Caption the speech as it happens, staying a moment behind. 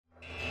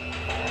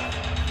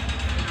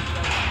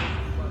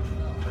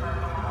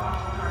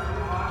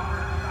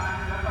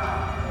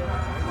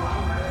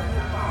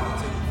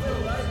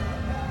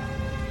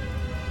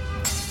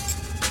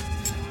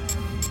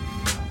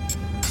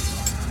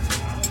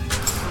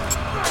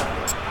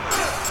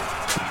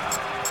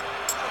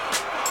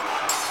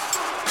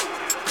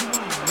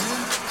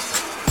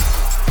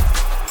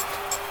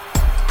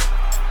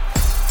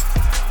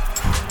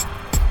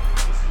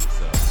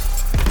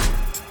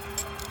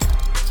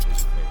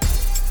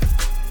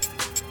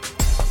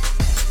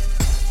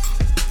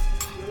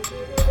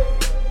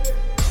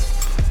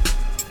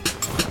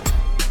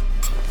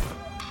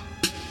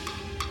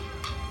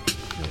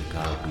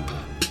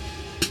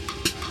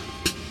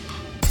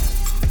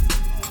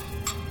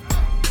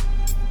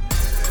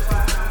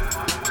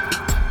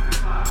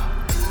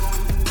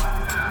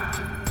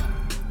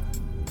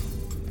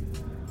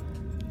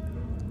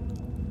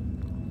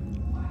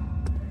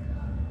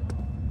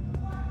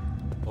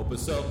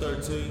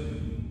to you,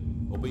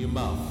 open your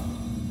mouth.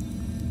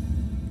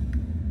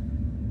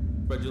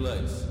 Spread your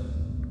legs.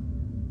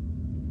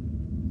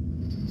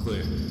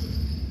 Clear.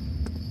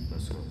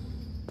 Let's go.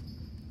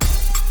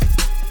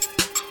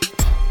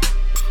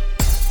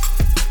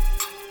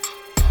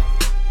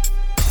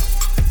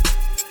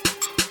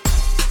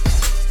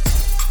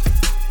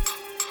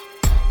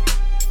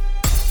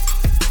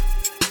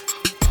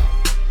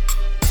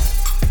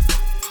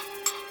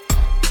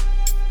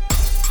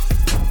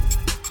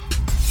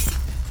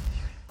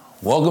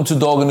 Welcome to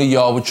Dog in the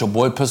Yard with your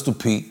boy Pistol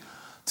Pete.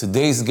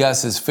 Today's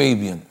guest is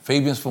Fabian.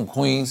 Fabian's from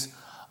Queens.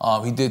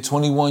 He did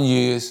 21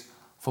 years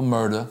for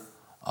murder.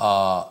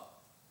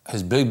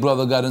 His big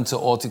brother got into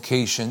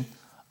altercation,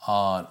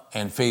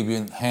 and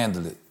Fabian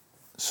handled it.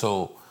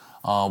 So,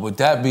 with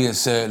that being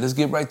said, let's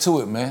get right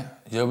to it, man.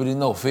 You already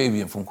know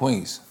Fabian from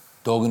Queens.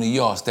 Dog in the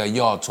Yard, it's that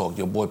yard talk.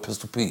 Your boy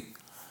Pistol Pete.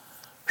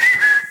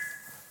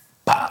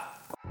 Bah.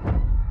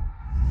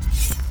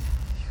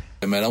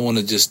 Hey, man, I want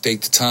to just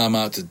take the time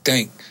out to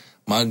thank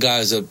my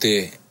guys up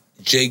there,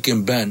 Jake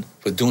and Ben,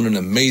 for doing an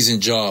amazing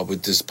job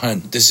with this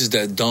pen. This is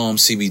that Dom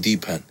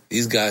CBD pen.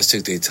 These guys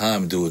took their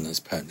time doing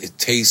this pen. It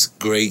tastes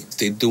great.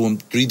 They do them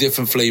 3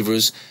 different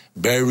flavors,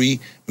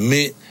 berry,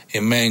 mint,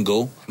 and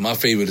mango. My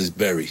favorite is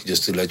berry,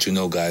 just to let you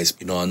know, guys.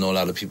 You know, I know a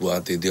lot of people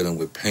out there dealing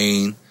with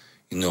pain,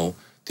 you know,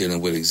 dealing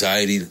with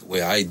anxiety, the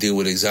way I deal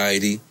with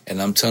anxiety.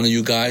 And I'm telling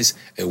you guys,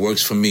 it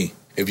works for me.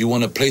 If you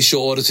want to place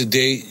your order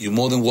today, you're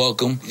more than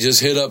welcome. Just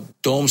hit up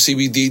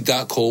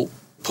domecbd.co.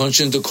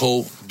 Punch in the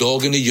code,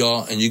 Dog in the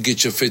Yard, and you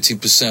get your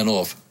 15%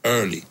 off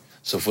early.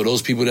 So for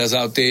those people that's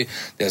out there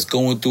that's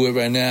going through it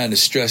right now and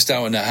is stressed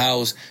out in the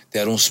house,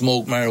 that don't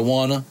smoke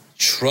marijuana,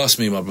 trust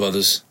me, my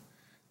brothers,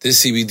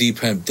 this CBD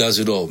pen does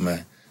it all,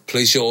 man.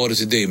 Place your order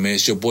today, man.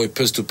 It's your boy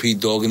Pistol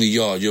Pete, Dog in the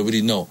Yard. You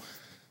already know.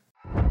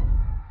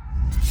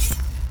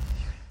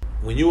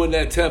 When you in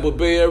that Tampa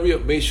Bay area,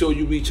 make sure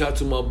you reach out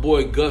to my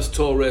boy Gus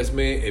Torres,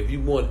 man. If you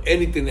want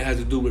anything that has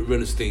to do with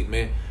real estate,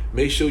 man,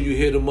 make sure you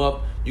hit him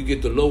up. You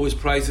get the lowest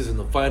prices and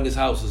the finest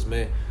houses,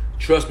 man.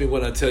 Trust me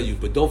when I tell you.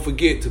 But don't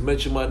forget to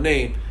mention my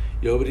name.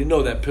 You already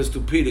know that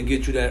Pistol Pete will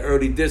get you that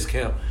early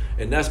discount.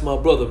 And that's my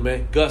brother,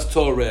 man, Gus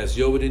Torres.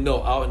 You already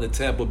know, out in the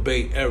Tampa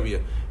Bay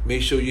area.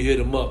 Make sure you hit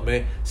him up,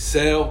 man.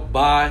 Sell,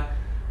 buy,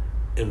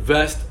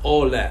 invest,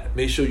 all that.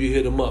 Make sure you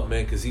hit him up,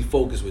 man, because he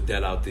focused with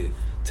that out there.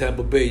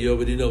 Tampa Bay, you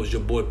already know, it's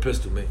your boy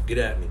Pistol, man. Get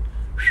at me.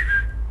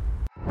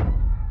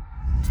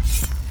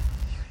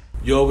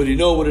 You already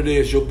know what it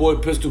is, your boy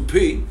Pistol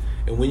Pete.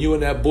 And when you in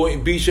that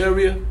Boynton Beach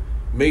area,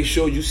 make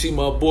sure you see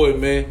my boy,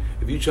 man.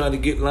 If you trying to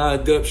get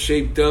lined up,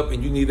 shaped up,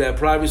 and you need that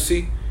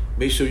privacy,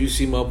 make sure you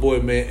see my boy,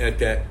 man, at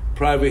that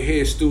Private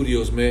Hair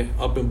Studios, man,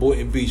 up in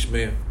Boynton Beach,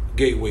 man,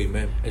 Gateway,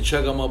 man. And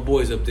check out my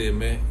boys up there,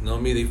 man. You know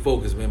what I mean? They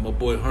focus, man. My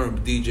boy Herm,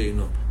 DJ, you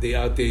know. They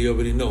out there, you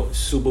already know. It's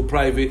super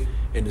private,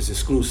 and it's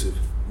exclusive.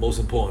 Most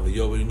importantly,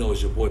 you already know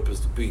it's your boy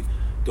Pistol Pete,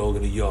 Dog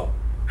in the Yard.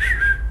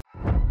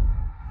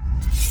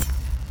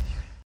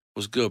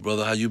 What's good,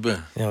 brother? How you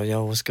been?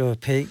 Yo, what's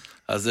good, Pete?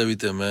 How's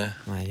everything, man?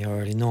 Man, you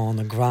already know, on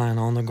the grind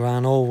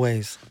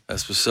always.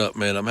 That's what's up,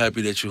 man. I'm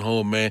happy that you're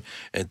home, man,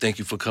 and thank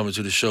you for coming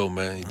to the show,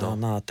 man. You know?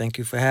 No, thank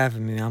you for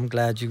having me. I'm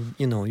glad you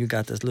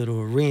got this little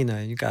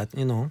arena. You got,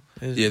 Yeah,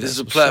 this is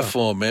a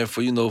platform, man,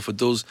 for, for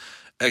those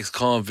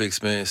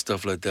ex-convicts, man,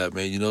 stuff like that,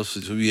 man, so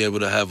to be able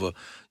to have a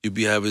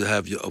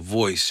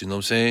voice, you know what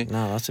I'm saying?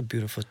 No, that's a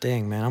beautiful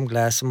thing, man. I'm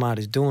glad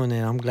somebody's doing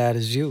it. I'm glad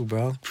it's you,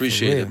 bro.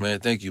 Appreciate it, man.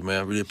 Thank you,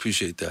 man. I really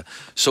appreciate that.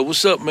 So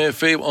what's up, man,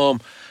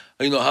 Fabe?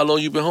 How long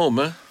you been home,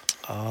 man?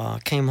 I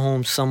came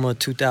home summer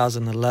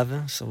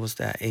 2011, so what's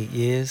that, 8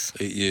 years?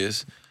 8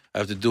 years.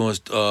 After doing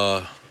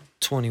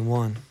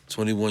 21.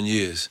 21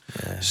 years.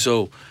 Yeah.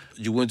 So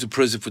you went to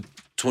prison for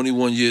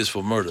 21 years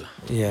for murder.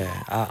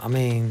 Yeah, I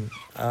mean,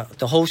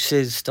 the whole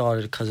shit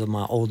started because of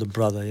my older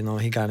brother.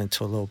 He got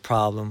into a little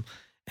problem,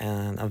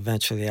 and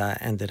eventually I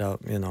ended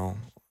up,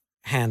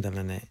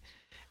 handling it.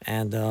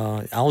 And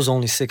I was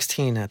only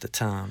 16 at the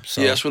time.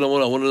 So yeah, that's what I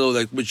want. I want to know,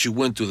 like, what you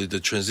went through,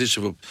 the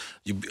transition of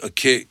a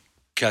kid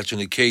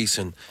catching a case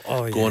and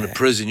going to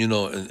prison,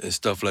 and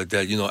stuff like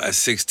that. At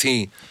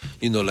 16,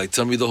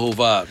 tell me the whole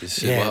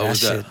vibe. Yeah, how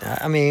was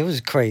that? I mean, it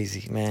was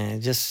crazy, man.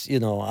 Just,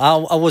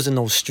 I wasn't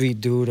no street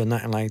dude or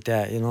nothing like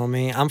that. You know what I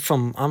mean? I'm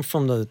from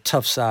the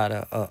tough side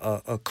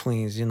of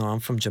Queens.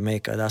 I'm from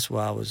Jamaica. That's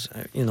where I was.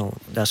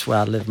 That's where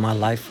I lived my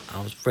life.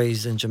 I was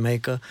raised in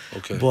Jamaica.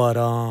 Okay. But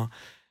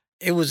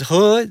it was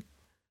hood,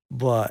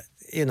 but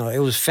it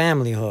was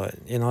family hood.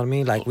 You know what I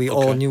mean? Like, we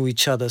all knew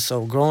each other.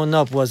 So growing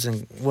up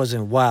wasn't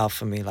wild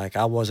for me. Like,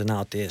 I wasn't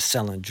out there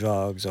selling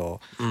drugs or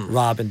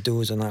robbing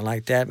dudes or nothing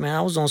like that. Man,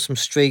 I was on some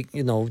straight,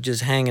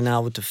 just hanging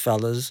out with the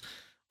fellas,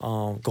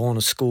 going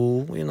to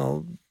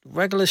school,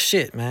 regular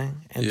shit,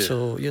 man.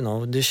 Until,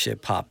 this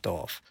shit popped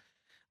off.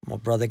 My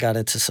brother got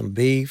into some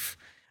beef.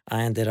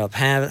 I ended up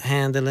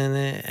handling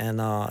it, and,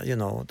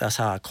 that's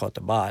how I caught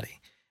the body.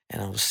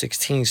 And I was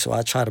 16, so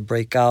I tried to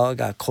break out. I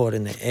got caught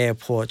in the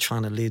airport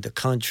trying to leave the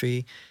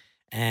country.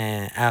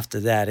 And after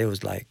that, it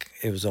was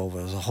over.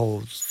 It was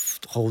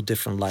a whole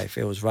different life.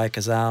 It was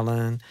Rikers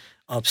Island,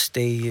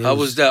 upstate. How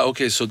was that?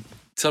 Okay, so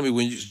tell me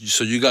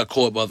you got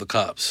caught by the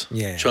cops.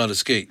 Yeah. Trying to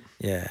escape.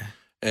 Yeah.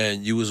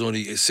 And you was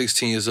only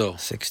 16 years old.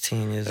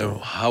 16 years And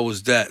old. how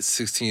was that?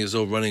 16 years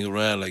old, running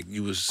around like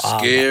you was Oh,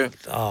 scared,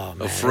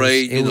 man.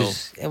 afraid.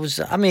 It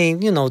was. I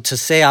mean, to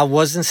say I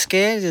wasn't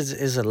scared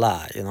is a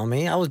lie. You know what I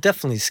mean? I was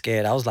definitely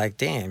scared. I was like,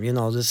 damn.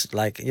 This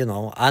like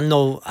I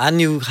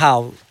knew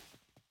how,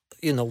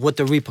 what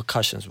the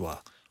repercussions were.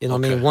 You know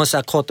what I mean? Once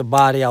I caught the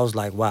body, I was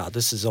like, wow,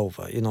 this is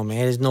over. You know what I mean?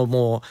 There's no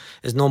more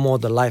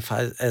the life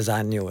as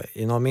I knew it.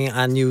 You know what I mean?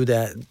 I knew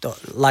that the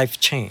life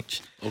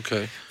changed.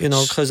 Okay.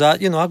 Because I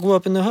grew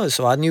up in the hood,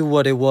 so I knew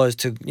what it was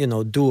to,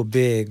 do a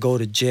bid, go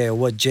to jail,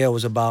 what jail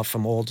was about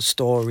from all the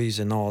stories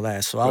and all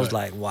that. So I was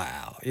like,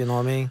 wow. You know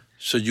what I mean?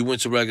 So you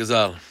went to Rikers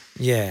Island.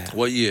 Yeah.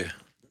 What year?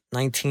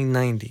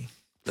 1990.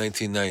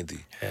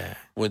 1990. Yeah.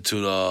 Went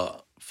to the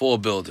 4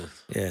 building.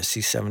 Yeah,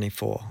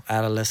 C-74.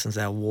 Adolescents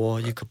at war.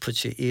 You could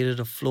put your ear to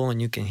the floor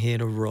and you can hear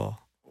the roar.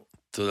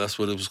 So that's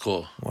what it was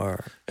called.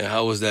 Word. And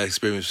how was that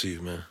experience for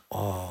you, man?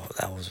 Oh,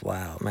 that was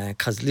wild, man.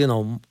 Cause I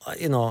look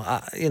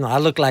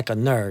like a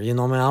nerd. You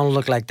know what I mean? I don't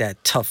look like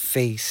that tough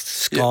face,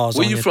 scars.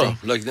 Where on you your from?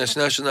 thing. Like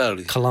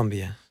nationality?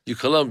 Colombia. You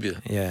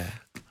Colombia? Yeah.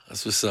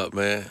 That's what's up,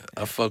 man.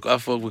 I fuck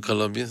with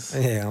Colombians.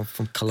 Yeah, I'm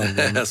from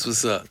Colombia. That's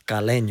what's up.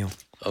 Caleño.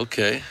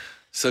 Okay.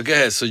 So go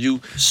ahead. So you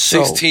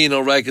 16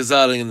 on Rikers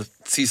Island in the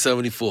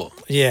C-74.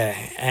 Yeah,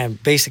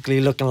 and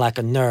basically looking like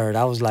a nerd.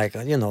 I was like,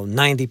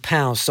 90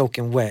 pounds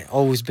soaking wet.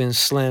 Always been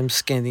slim,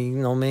 skinny, you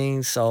know what I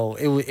mean? So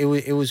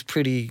it was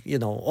pretty,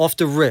 off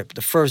the rip.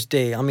 The first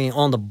day,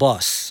 on the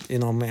bus, you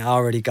know what I mean? I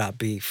already got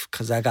beef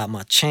because I got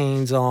my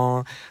chains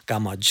on,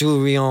 got my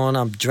jewelry on,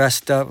 I'm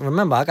dressed up.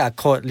 Remember, I got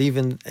caught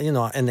leaving, in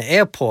the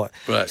airport.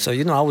 Right. So,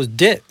 I was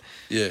dipped.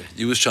 Yeah,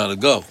 you was trying to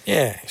go.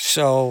 Yeah,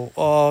 so,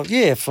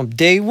 from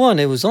day one,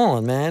 it was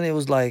on, man. It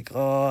was like,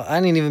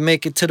 I didn't even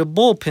make it to the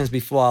bullpens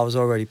before I was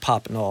already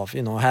popping off,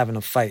 having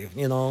a fight,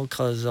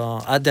 because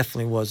I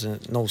definitely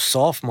wasn't no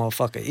soft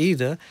motherfucker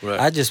either.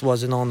 Right. I just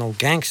wasn't on no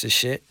gangster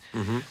shit.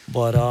 Mm-hmm.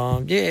 But,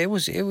 it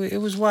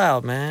was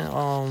wild, man.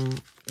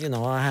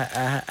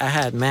 I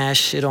had mad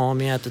shit on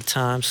me at the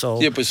time, so...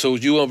 Yeah, but so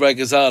you on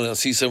Rikers Island on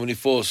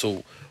C-74,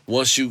 so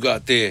once you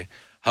got there,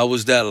 how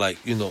was that like,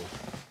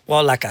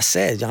 Well, like I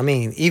said,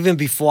 even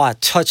before I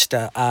touched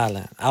that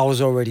island, I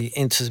was already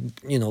into,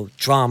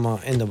 drama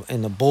in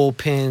the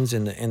bullpens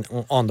and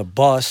on the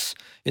bus.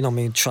 You know what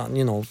I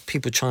mean?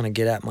 People trying to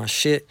get at my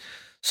shit.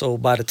 So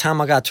by the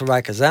time I got to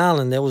Rikers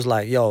Island, it was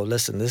like, yo,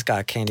 listen, this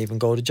guy can't even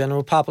go to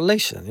general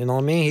population. You know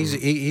what I mean?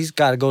 He's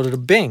got to go to the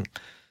Bing.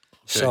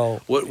 Okay. So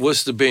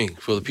what's the Bing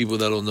for the people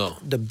that don't know?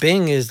 The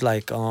Bing is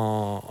like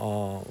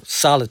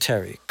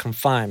solitary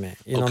confinement.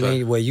 You know what I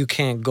mean? Where you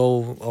can't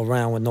go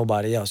around with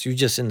nobody else. You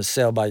just in the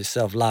cell by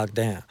yourself, locked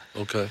down.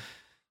 Okay.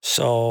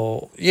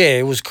 So yeah,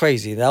 it was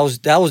crazy. That was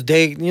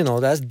day.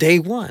 That's day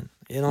one.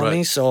 You know what I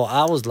mean? So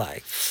I was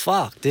like,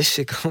 fuck, this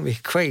shit gonna be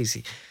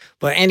crazy.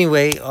 But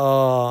anyway,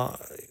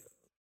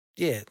 yeah.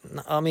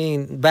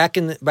 Back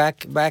in the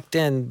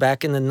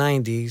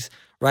 90s.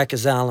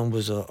 Rikers Island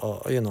was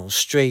a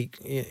straight,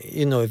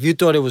 if you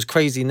thought it was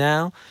crazy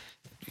now,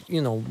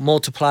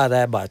 multiply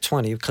that by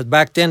 20. Because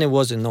back then it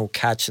wasn't no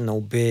catching,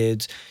 no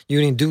bids. You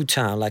didn't do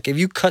time. Like if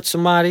you cut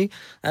somebody,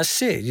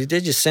 that's it. They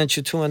just sent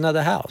you to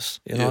another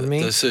house. You know what I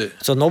mean? That's it.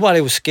 So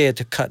nobody was scared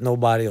to cut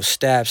nobody or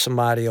stab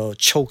somebody or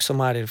choke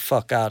somebody the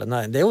fuck out or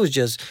nothing. There was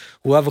just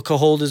whoever could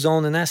hold his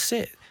own and that's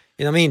it.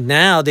 You know what I mean?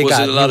 Now they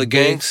got... Was it a lot of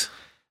gangs?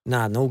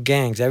 Nah, no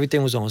gangs.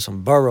 Everything was on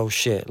some borough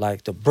shit,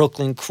 like the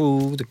Brooklyn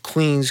crew, the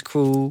Queens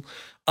crew,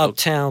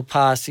 Uptown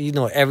Posse.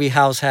 Every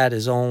house had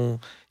his own,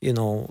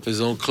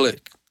 his own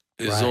clique,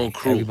 his own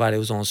crew. Everybody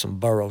was on some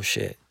borough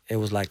shit. It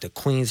was like the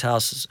Queens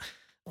houses,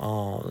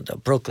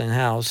 the Brooklyn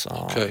house.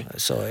 Okay.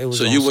 So it was.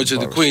 So you went to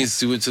the Queens.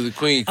 You went to the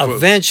Queen crew.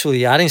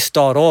 Eventually, I didn't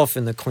start off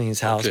in the Queens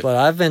house, but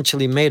I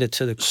eventually made it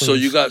to the Queens. So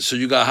you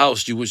got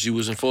housed. You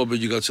was in Fort,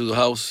 you got to the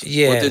house.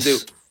 Yes. What did they?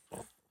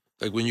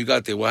 Like when you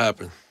got there, what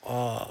happened?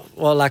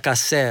 Well, like I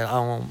said,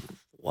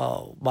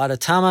 by the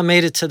time I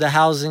made it to the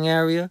housing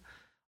area,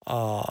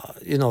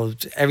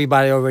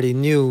 everybody already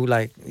knew,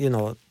 like,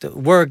 the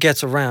word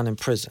gets around in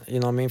prison, you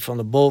know what I mean? From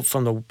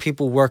the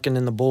people working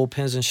in the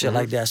bullpens and shit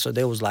like that. So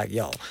they was like,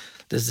 yo,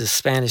 there's this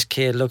Spanish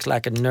kid, looks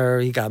like a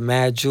nerd, he got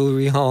mad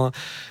jewelry on.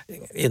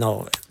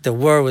 The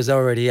word was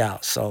already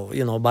out. So,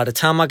 by the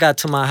time I got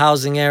to my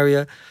housing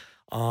area,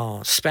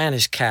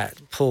 Spanish cat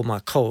pulled my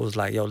coat. Was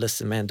like, yo,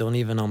 listen, man, don't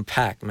even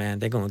unpack, man.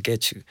 They're going to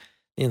get you.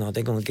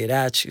 They're going to get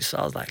at you. So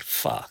I was like,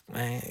 fuck,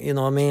 man. You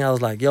know what I mean? I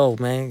was like, yo,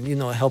 man,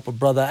 help a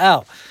brother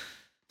out.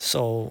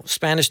 So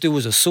Spanish dude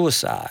was a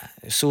suicide.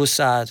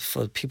 Suicide,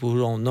 for people who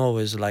don't know,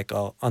 is like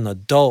an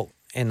adult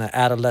in an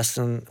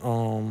adolescent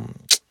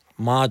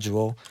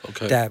module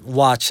that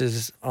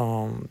watches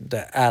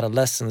the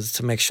adolescents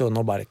to make sure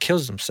nobody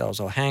kills themselves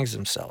or hangs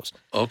themselves.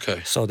 Okay.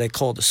 So they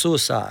called it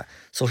suicide.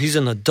 So he's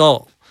an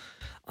adult.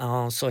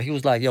 So he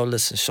was like, yo,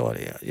 listen,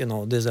 shorty,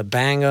 there's a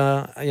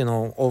banger,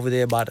 over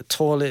there by the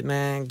toilet,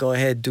 man. Go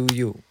ahead, do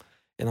you.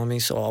 You know what I mean?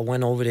 So I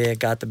went over there,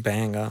 got the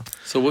banger.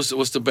 So what's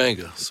the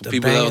banger? So The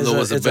people banger don't know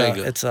what's a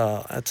banger. It's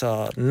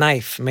a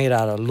knife made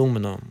out of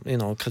aluminum. You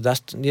know,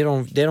 because they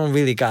don't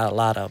really got a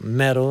lot of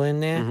metal in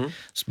there, Mm-hmm.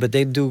 but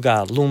they do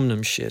got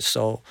aluminum shit.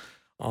 So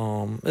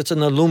it's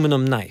an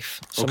aluminum knife.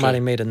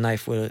 Somebody made a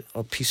knife with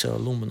a piece of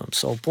aluminum.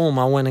 So boom,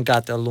 I went and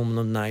got the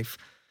aluminum knife,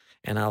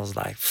 and I was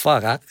like,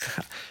 fuck,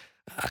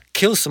 I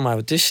killed somebody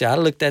with this shit. I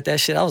looked at that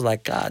shit. I was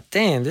like, God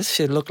damn, this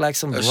shit looked like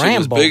some That Rambo shit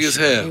was big as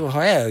hell.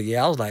 Hell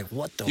yeah. I was like,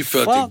 what the fuck? You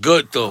felt it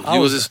good though. I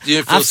You was-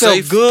 didn't feel I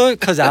safe. felt good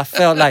because I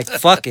felt like,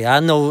 fuck it. I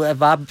know if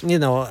I,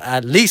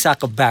 at least I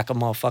could back a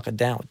motherfucker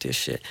down with this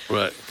shit.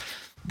 Right.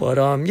 But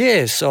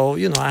yeah, so,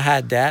 I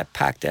had that,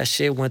 packed that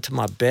shit, went to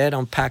my bed,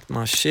 unpacked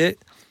my shit,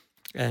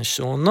 and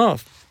sure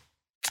enough,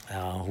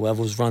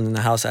 whoever was running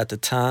the house at the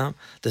time,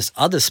 this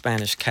other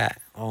Spanish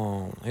cat,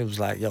 he was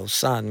like, yo,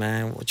 son,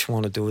 man, what you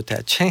want to do with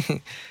that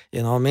chain?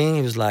 You know what I mean?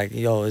 He was like,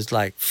 yo, it's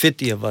like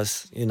 50 of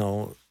us,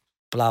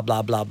 blah,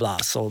 blah, blah, blah.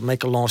 So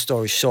make a long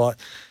story short,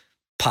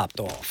 popped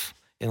off.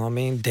 You know what I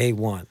mean? Day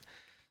one.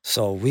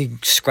 So we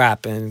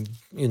scrapping,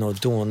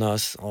 doing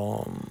us.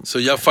 So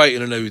y'all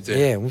fighting and everything.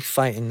 Yeah, we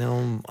fighting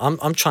them.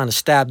 I'm trying to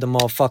stab the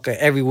motherfucker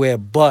everywhere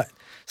but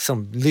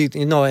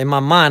in my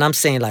mind, I'm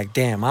saying like,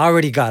 damn, I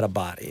already got a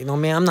body. You know what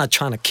I mean? I'm not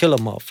trying to kill a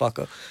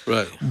motherfucker.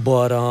 Right.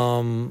 But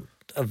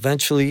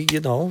eventually,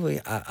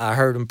 I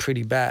hurt him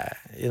pretty bad.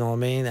 You know what I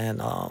mean?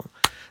 And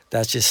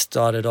that just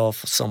started off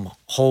some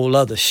whole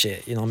other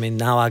shit. You know what I mean?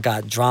 Now I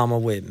got drama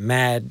with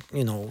mad,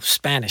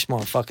 Spanish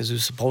motherfuckers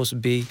who's supposed to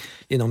be,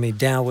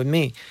 down with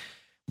me.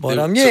 But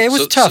it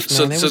was tough,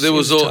 man. So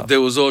they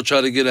was all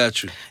trying to get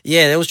at you.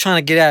 Yeah, they was trying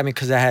to get at me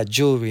because I had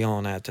jewelry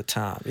on at the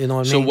time. You know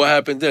what I mean? So what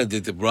happened then?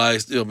 Did the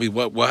rise?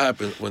 What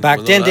happened when? Back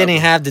when then, all they happened?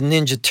 didn't have the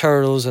Ninja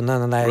Turtles or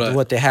none of that. Right.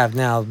 What they have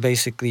now,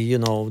 basically,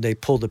 they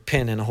pull the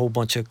pin and a whole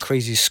bunch of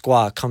crazy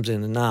squad comes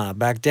in and nah.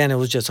 Back then, it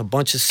was just a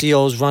bunch of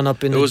COs run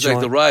up in It the was joint.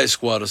 like the riot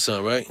squad or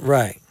something, right?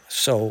 Right.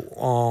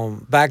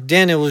 So back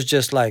then, it was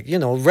just like,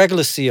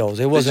 regular COs.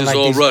 It wasn't They just like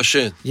all these, rush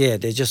in. Yeah,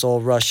 they just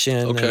all rush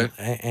in Okay.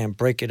 and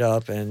break it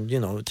up and,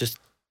 just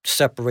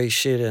separate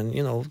shit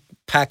and,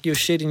 pack your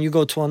shit and you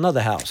go to another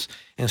house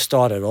and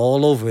start it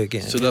all over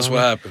again. So you that's know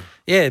what I mean? happened.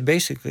 Yeah,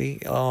 basically.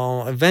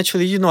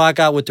 Eventually, I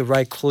got with the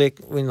right clique,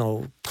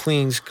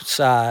 Queen's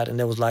side, and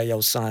they was like,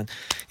 yo, son,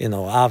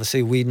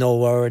 obviously we know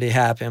what already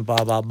happened,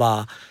 blah, blah,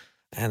 blah.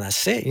 And I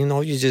said, you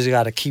just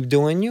got to keep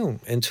doing you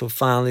until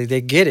finally they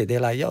get it.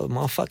 They're like, yo,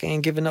 motherfucker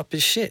ain't giving up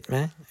his shit,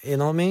 man. You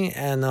know what I mean?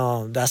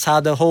 And that's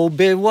how the whole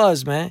bit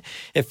was, man.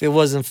 If it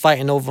wasn't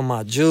fighting over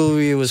my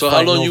jewelry, it was So how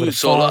fighting long over you the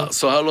so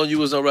phone. how long you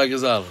was on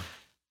Rikers Island?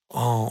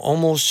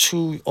 Almost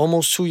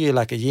 2 years,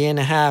 like a year and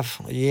a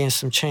half, a year and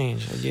some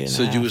change. A year and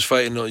So a half. you was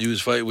fighting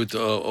with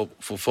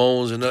for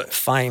phones and that.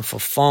 Fighting for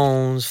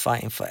phones,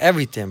 fighting for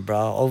everything,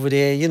 bro. Over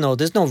there,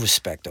 there's no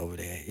respect over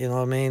there. You know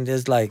what I mean?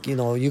 There's like,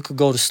 you could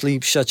go to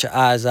sleep, shut your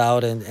eyes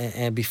out,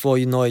 and before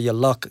you know it, your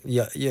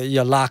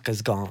lock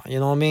is gone. You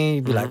know what I mean?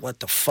 You'd be like, what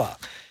the fuck?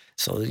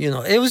 So,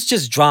 it was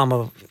just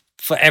drama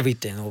for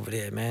everything over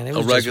there, man. It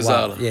was just Rikers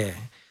wild. Island. Yeah.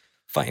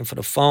 Fighting for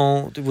the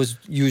phone, it was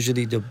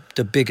usually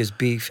the biggest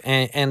beef.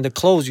 And the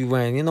clothes you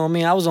wearing, you know what I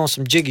mean? I was on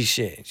some jiggy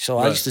shit. So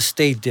I Right. used to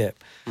stay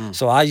dip.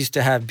 So I used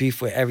to have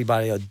beef with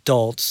everybody,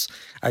 adults.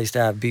 I used to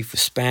have beef with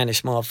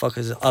Spanish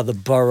motherfuckers, other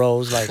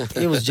boroughs. Like,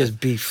 it was just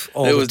beef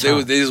all the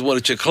time. They just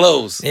wanted your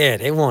clothes. Yeah,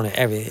 they wanted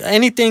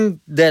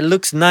anything that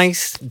looks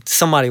nice,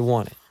 somebody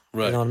wanted.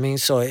 Right. You know what I mean?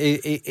 So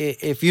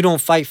if you don't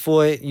fight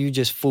for it, you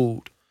just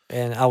fooled.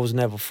 And I was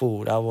never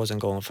fooled. I wasn't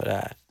going for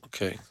that.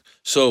 Okay.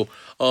 So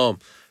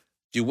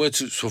you went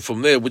to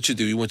from there, what you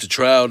do? You went to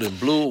trial in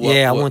Blue?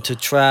 I went to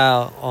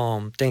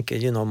trial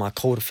thinking, my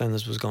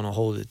co-defendants was going to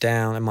hold it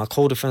down. And my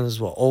co-defendants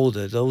were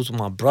older. Those were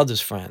my brother's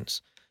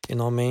friends. You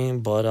know what I mean?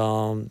 But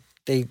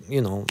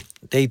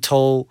they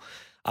told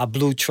I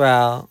blew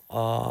trial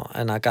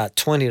and I got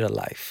 20 to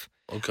life.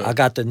 Okay. I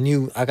got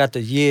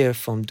the year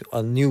from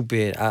a new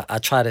bid. I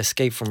tried to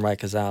escape from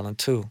Rikers Island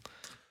too.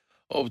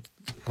 Oh,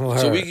 Word.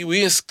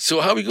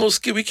 so how we gonna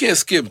skip? We can't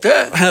skip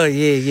that. Oh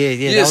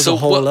yeah. That was a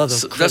whole other.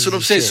 So that's what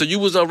I'm saying. crazy So shit. you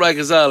was on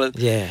Rikers Island,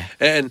 Yeah.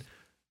 and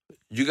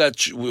you got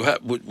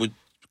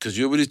because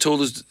you already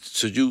told us.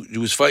 So you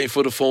was fighting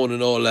for the phone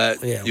and all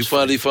that. Yeah, I You was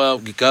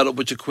finally got up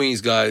with your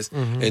Queens guys,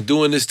 and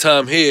during this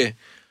time here,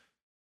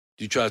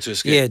 you tried to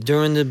escape. Yeah,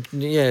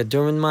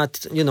 during my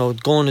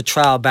going to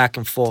trial back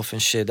and forth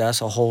and shit.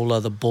 That's a whole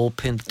other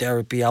bullpen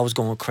therapy. I was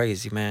going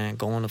crazy, man.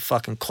 Going to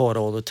fucking court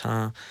all the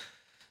time.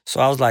 So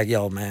I was like,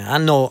 yo, man,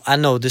 I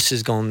know this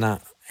is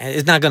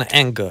it's not gonna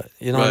end good.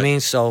 You know what I Right. mean?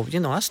 So,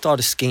 I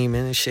started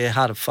scheming and shit,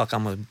 how the fuck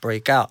I'm gonna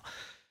break out.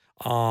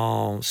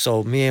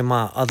 So me and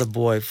my other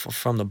boy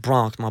from the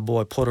Bronx, my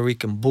boy Puerto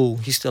Rican Boo,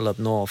 he's still up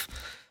north.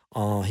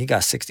 He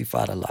got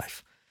 65 to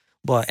life.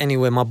 But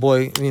anyway, my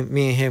boy,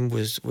 me and him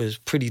was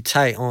pretty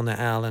tight on the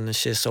island and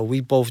shit. So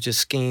we both just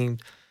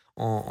schemed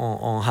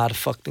on how to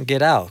fucking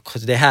get out.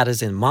 Because they had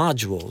us in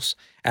modules.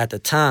 At the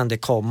time, they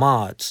called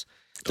mods.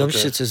 Them Okay.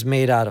 shits is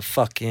made out of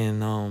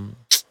fucking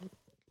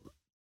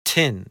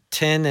tin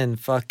and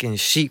fucking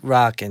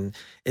sheetrock, and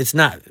it's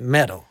not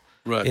metal.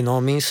 Right. You know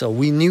what I mean? So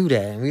we knew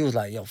that, and we was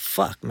like, yo,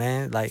 fuck,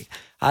 man. Like,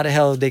 how the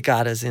hell they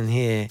got us in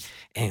here,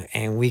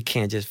 and we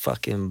can't just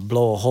fucking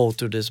blow a hole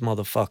through this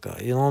motherfucker?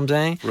 You know what I'm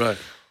saying? Right.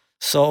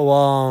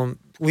 So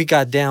we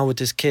got down with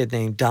this kid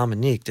named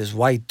Dominique, this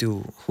white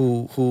dude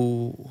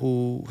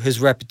who his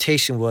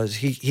reputation was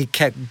he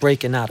kept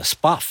breaking out of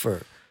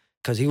Spofford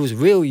because he was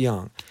real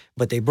young.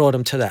 But they brought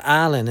him to the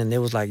island, and they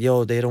was like,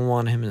 yo, they don't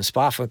want him in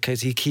Spofford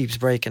because he keeps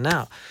breaking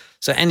out.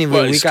 So anyway,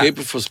 What, we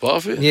escaping from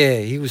Spofford? Yeah,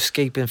 he was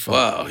escaping from.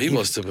 Wow, he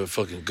must have been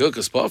fucking good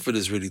because Spofford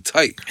is really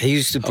tight. He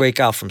used to break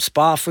out from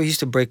Spofford. He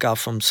used to break out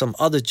from some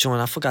other joint.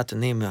 I forgot the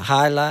name of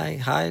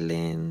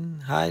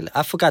Highland.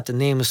 I forgot the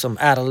name of some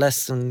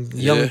adolescent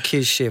young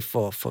kid shit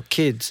for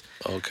kids.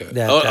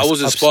 Okay. I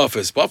was in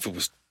Spofford. Spofford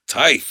was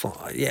tight.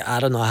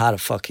 I don't know how the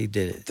fuck he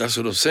did it. That's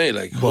what I'm saying.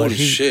 Like, holy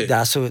shit.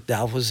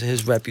 That was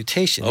his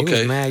reputation. He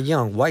was mad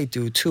young, white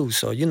dude too.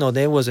 So,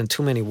 there wasn't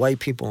too many white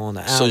people on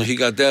the island. So he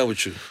got down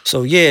with you.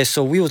 So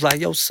so we was like,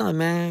 yo, son,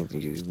 man,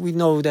 we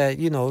know that,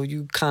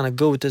 you kind of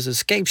good with this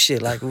escape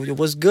shit. Like,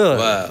 what's good?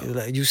 Wow.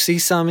 Like, you see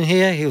something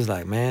here? He was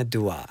like, man,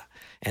 do I?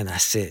 And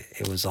that's it.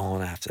 It was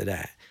on after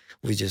that.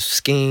 We just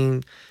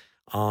schemed.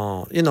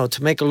 To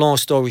make a long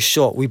story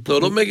short,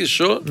 don't make it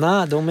short.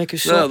 Nah, don't make it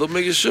short. Nah, don't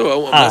make it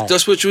short.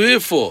 That's what you're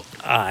here for.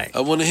 All right. I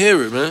want to hear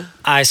it, man.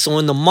 All right, so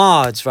in the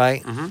mods,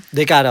 right,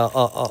 they got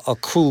a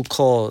crew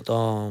called,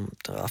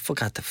 I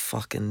forgot the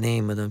fucking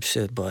name of them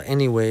shit, but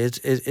anyway,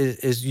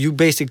 it's you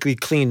basically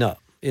clean up,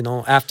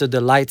 after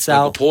the lights like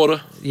out. A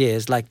porter? Yeah,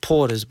 it's like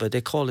porters, but they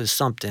call it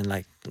something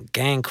like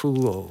gang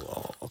crew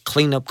or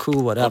cleanup crew,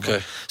 whatever.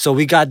 Okay. So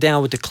we got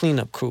down with the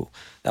cleanup crew.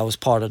 That was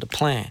part of the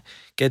plan.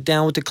 Get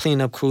down with the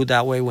cleanup crew.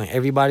 That way, when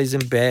everybody's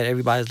in bed,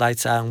 everybody's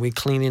lights out, and we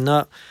cleaning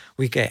up,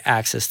 we get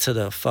access to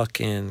the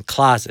fucking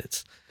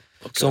closets.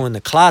 Okay. So in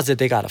the closet,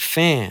 they got a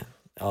fan,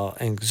 an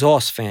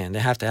exhaust fan. They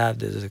have to have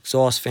this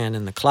exhaust fan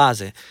in the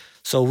closet.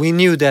 So we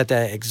knew that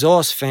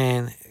exhaust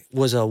fan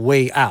was a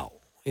way out.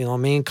 You know what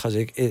I mean? Because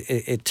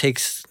it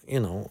takes,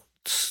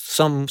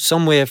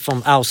 somewhere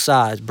from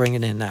outside,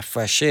 bringing in that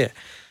fresh air.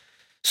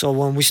 So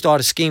when we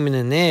started scheming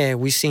in there,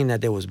 we seen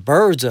that there was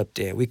birds up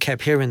there. We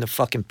kept hearing the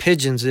fucking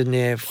pigeons in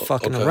there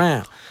fucking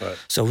around. Right.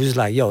 So we was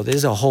like, yo,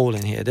 there's a hole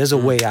in here. There's a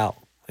way out.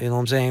 You know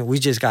what I'm saying? We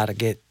just got to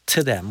get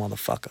to that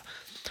motherfucker.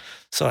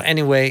 So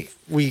anyway,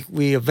 we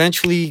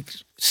eventually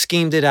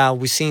schemed it out.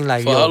 We seen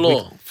like, for how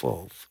long?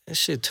 That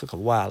shit took a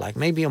while, like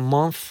maybe a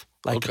month,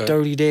 like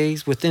 30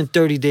 days. Within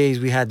 30 days,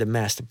 we had the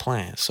master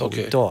plan. So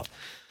we thought.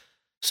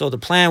 So the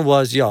plan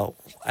was,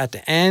 at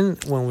the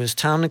end, when it was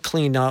time to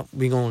clean up,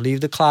 we're going to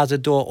leave the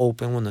closet door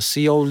open. When the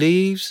CO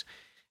leaves,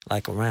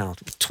 like around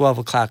 12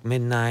 o'clock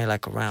midnight,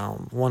 like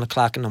around 1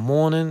 o'clock in the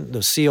morning, the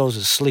COs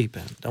are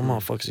sleeping. Them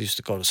motherfuckers used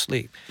to go to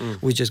sleep.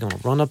 We just going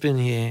to run up in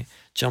here,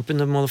 jump in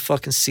the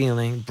motherfucking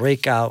ceiling,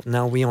 break out.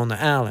 Now we on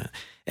the island.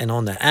 And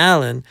on the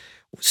island,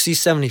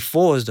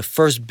 C-74 is the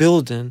first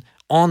building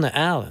on the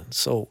island.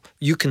 So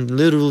you can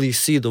literally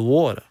see the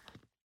water.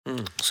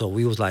 So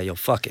we was like, yo,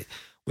 fuck it.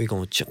 We're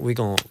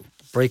gonna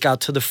break out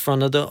to the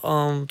front of the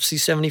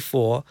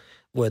C-74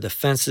 where the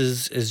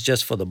fences is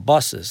just for the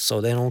buses,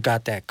 so they don't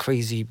got that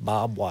crazy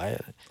barbed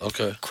wire,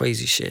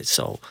 crazy shit.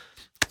 So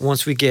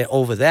once we get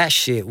over that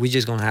shit, we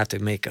just gonna have to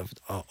make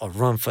a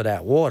run for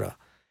that water.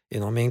 You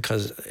know what I mean?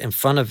 Because in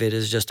front of it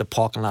is just a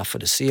parking lot for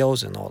the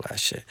COs and all that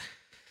shit.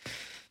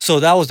 So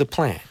that was the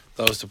plan.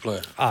 That was the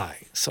plan. All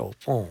right. So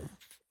boom.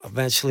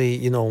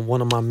 Eventually,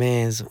 one of my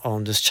mans,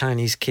 this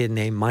Chinese kid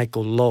named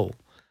Michael Lowe.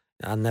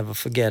 I'll never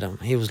forget him.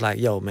 He was like,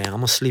 yo, man, I'm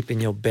going to sleep in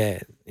your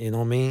bed. You know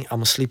what I mean? I'm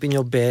going to sleep in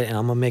your bed, and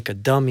I'm going to make a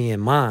dummy in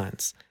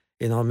mines.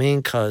 You know what I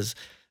mean? Because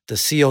the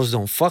COs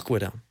don't fuck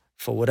with him.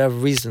 For whatever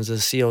reasons, the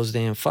COs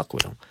didn't fuck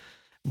with him.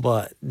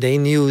 But they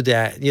knew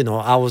that,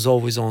 I was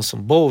always on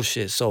some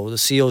bullshit. So the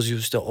COs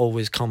used to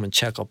always come and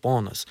check up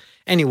on us.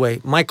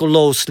 Anyway, Michael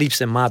Lowe sleeps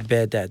in my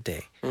bed that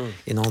day.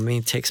 You know what I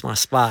mean? Takes my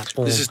spot.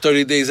 Boom. This is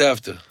 30 days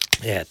after.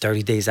 Yeah,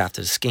 30 days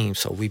after the scheme.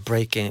 So we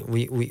break in,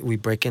 we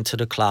break into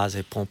the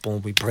closet, boom,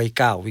 boom, we break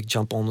out. We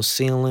jump on the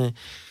ceiling,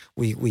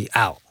 we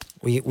out.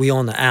 We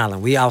on the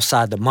island. We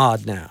outside the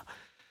mod now.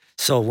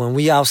 So when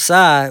we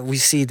outside, we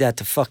see that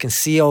the fucking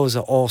COs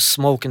are all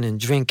smoking and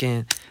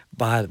drinking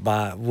by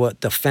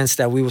what the fence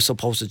that we were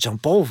supposed to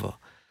jump over.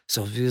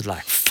 So we was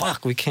like,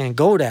 fuck, we can't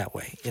go that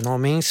way. You know what I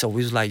mean? So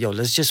we was like, yo,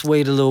 let's just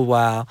wait a little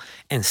while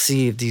and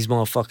see if these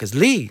motherfuckers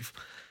leave.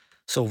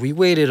 So we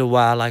waited a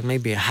while, like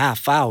maybe a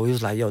half hour. We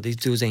was like, yo, these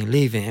dudes ain't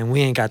leaving, and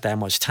we ain't got that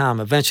much time.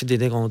 Eventually,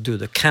 they're going to do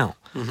the count.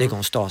 They're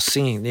going to start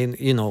seeing.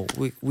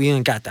 We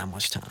ain't got that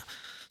much time.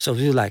 So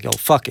we was like, yo,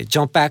 fuck it.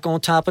 Jump back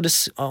on top of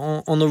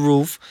on the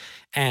roof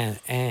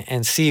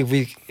and see if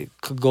we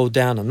could go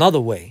down another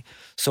way.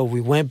 So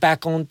we went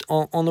back on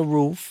the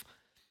roof,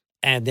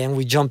 and then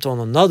we jumped on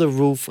another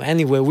roof.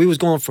 Anyway, we was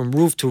going from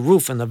roof to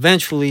roof, and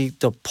eventually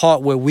the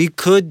part where we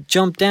could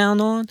jump down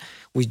on,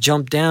 we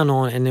jumped down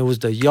on, and it was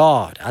the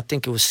yard. I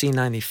think it was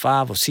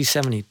C-95 or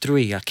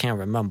C-73. I can't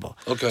remember.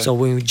 Okay. So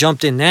when we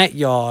jumped in that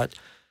yard,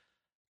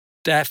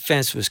 that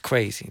fence was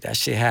crazy. That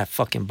shit had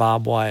fucking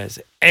barbed wires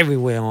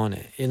everywhere on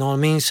it. You know what I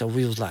mean? So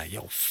we was like,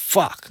 yo,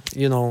 fuck.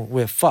 You know,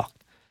 we're fucked.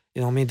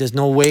 You know what I mean? There's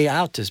no way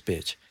out this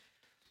bitch.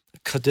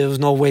 Because there was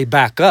no way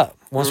back up.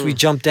 Once we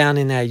jumped down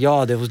in that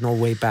yard, there was no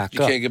way back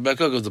You up. can't get back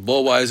up because the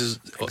ball wires is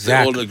Exactly.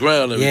 all on the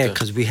ground and Yeah, everything.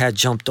 because we had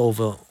jumped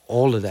over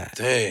all of that.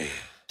 Dang.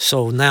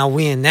 So now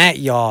we in that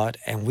yard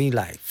and we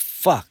like,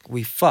 fuck,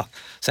 we fuck.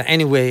 So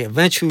anyway,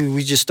 eventually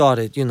we just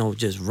started, you know,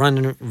 just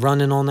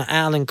running on the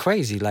island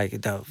crazy. Like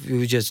we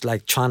were just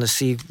like trying to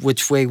see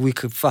which way we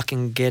could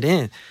fucking get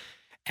in.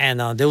 And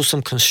there was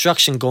some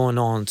construction going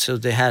on. So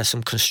they had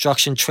some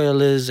construction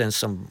trailers and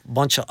some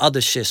bunch of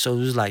other shit. So it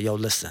was like, yo,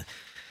 listen,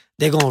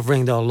 they're going to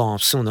ring the alarm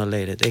sooner or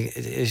later.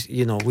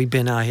 You know, we've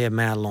been out here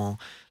mad long.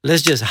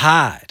 Let's just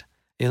hide.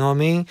 You know what I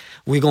mean?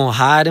 We're going to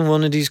hide in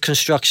one of these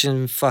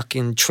construction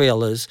fucking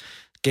trailers,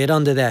 get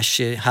under that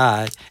shit,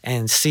 hide,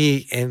 and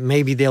see, and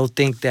maybe they'll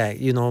think that,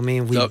 you know what I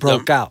mean, we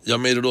broke out. Y'all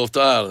made it off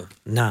the island.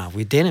 Nah,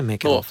 we didn't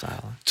make it off the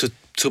island.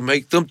 To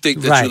make them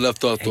think that you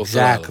left off the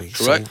island.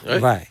 Correct? So,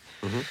 right.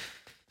 Mm-hmm.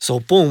 So,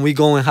 boom, we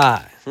going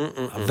high.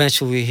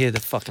 Eventually, we hear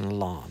the fucking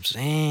alarms.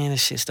 And the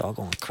shit start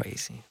going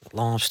crazy.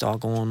 Alarms start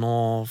going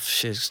off.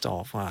 Shit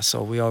start.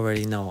 So, we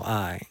already know, all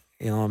right.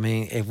 You know what I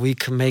mean? If we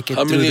could make it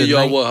How through many the of y'all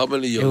night, were? How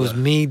many of y'all it was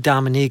me,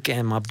 Dominique,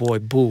 and my boy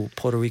Boo,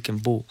 Puerto Rican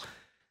Boo.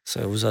 So,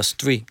 it was us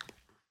three.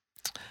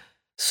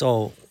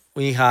 So,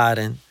 we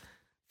hiding.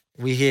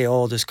 We hear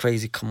all this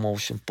crazy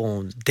commotion.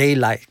 Boom.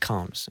 Daylight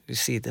comes. We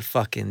see the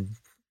fucking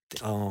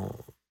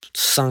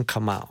sun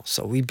come out.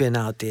 So we been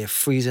out there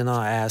freezing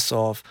our ass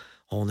off,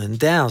 holding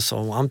down.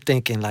 So I'm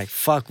thinking like,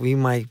 fuck, we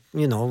might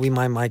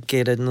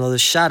get another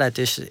shot at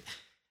this shit.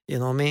 You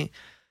know what I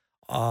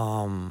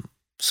mean?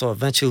 So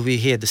eventually we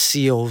hear the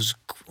COs,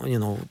 you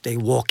know, they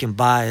walking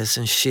by us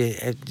and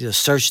shit. The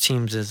search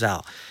teams is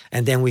out.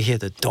 And then we hear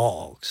the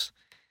dogs.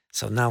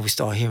 So now we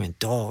start hearing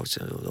dogs,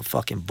 the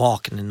fucking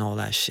barking and all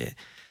that shit.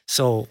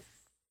 So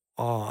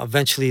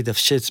eventually the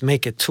shits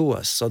make it to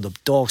us. So the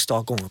dogs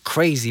start going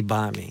crazy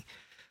by me.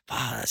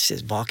 Wow, that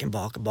shit's barking.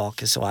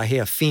 So I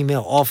hear a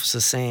female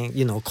officer saying,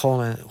 you know,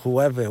 calling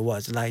whoever it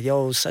was, like,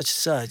 yo, such and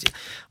such,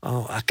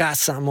 I got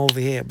something over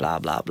here, blah,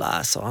 blah,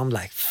 blah. So I'm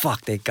like,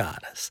 fuck, they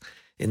got us.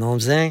 You know what I'm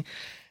saying?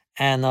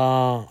 And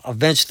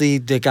eventually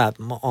they got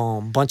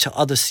a bunch of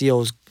other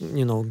COs,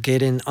 you know,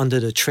 get in under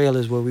the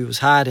trailers where we was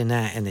hiding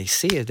at, and they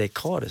see it, they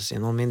caught us. You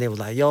know what I mean? They were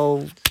like,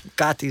 yo,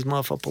 got these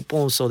motherfuckers,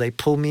 boom. So they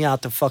pulled me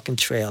out the fucking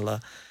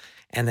trailer,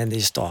 and then they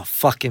start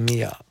fucking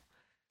me up.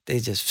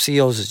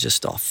 COs just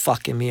start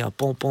fucking me up,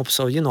 boom, boom.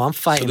 So, you know, I'm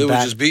fighting back. So they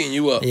were just beating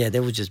you up? Yeah, they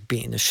were just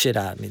beating the shit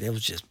out of me. They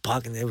was just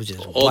bugging. They was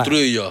just all wild.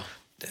 three of y'all?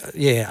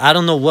 Yeah, I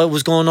don't know what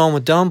was going on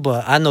with them,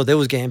 but I know they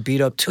was getting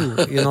beat up too.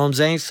 You know what I'm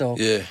saying? So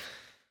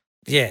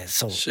yeah,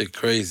 so shit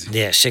crazy.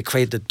 Yeah, shit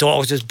crazy. The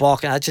dogs just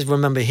barking. I just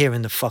remember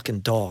hearing the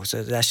fucking dogs.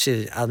 That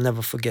shit, I'll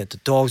never forget. The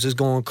dogs is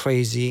going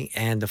crazy,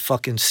 and the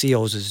fucking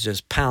COs is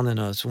just pounding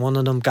us. One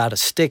of them got a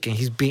stick, and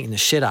he's beating the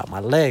shit out my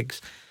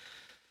legs.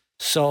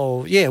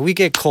 So yeah, we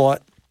get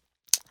caught.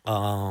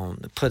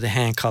 They put the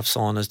handcuffs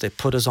on us. They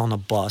put us on a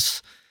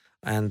bus,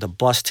 and the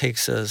bus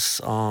takes us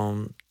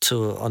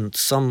to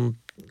some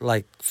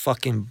like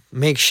fucking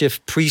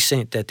makeshift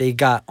precinct that they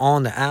got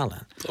on the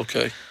island.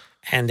 Okay.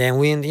 And then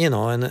we, you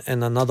know,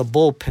 in another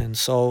bullpen.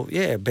 So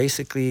yeah,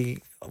 basically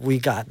we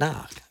got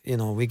knocked. You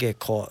know, we get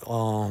caught.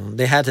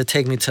 They had to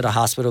take me to the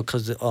hospital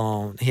because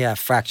he had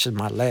fractured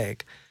my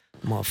leg,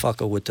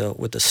 motherfucker, with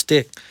the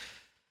stick.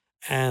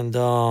 And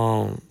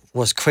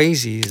what's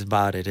crazy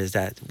about it is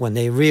that when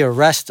they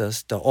rearrest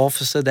us, the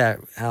officer that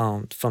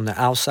from the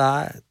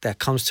outside that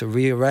comes to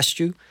rearrest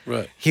you,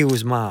 right, he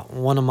was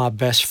one of my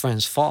best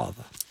friend's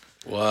father.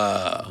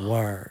 Wow.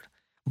 Word.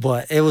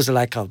 But it was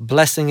like a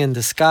blessing in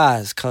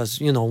disguise because,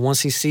 you know,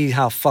 once he sees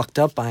how fucked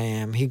up I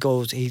am, he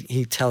goes,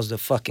 he tells the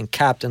fucking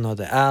captain of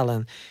the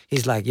island,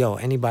 he's like, yo,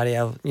 anybody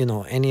else, you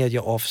know, any of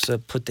your officer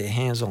put their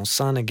hands on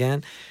son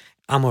again,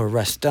 I'm going to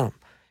arrest them.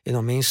 You know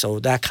what I mean? So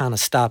that kind of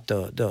stopped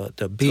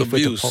the beef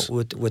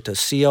with the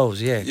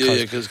COs. Yeah,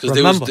 because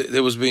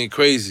they was being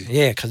crazy.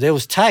 Yeah, because they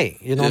was tight.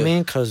 You know what I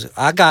mean? Because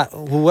I got,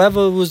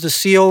 whoever was the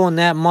CO on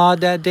that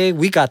mod that day,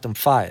 we got them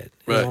fired.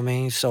 You know what I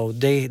mean? So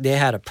they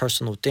had a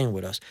personal thing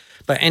with us.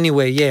 But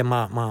anyway, yeah,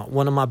 my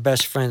one of my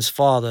best friend's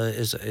father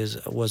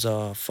was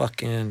a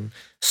fucking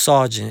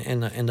sergeant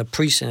in the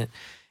precinct,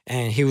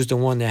 and he was the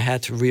one that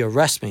had to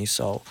rearrest me.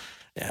 So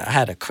I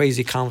had a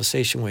crazy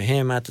conversation with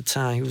him at the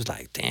time. He was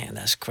like, damn,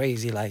 that's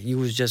crazy. Like, you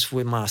was just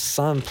with my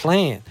son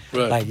playing.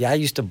 Right. Like, yeah, I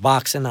used to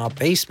box in our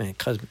basement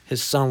because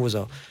his son was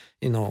one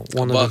of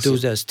the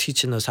dudes that's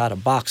teaching us how to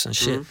box and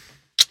shit. Mm-hmm.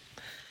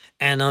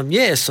 And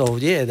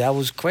that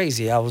was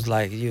crazy. I was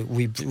like,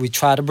 we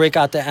tried to break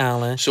out the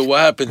island. So what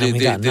happened? Did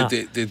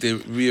they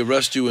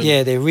rearrest you?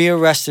 Yeah, they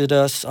rearrested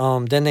us.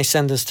 Then they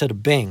sent us to the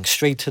Bing,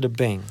 straight to the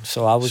Bing.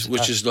 So I was,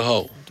 which is the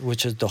hole.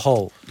 Which is the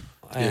hole.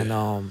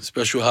 And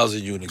special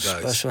housing unit,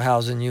 guys. Special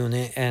housing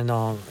unit, and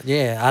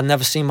I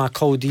never seen my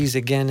codees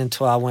again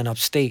until I went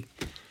upstate.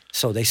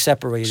 So they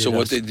separated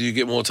So us. do you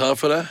get more time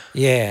for that?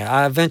 Yeah,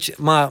 I eventually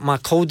my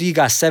co-D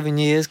got 7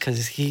 years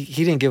because he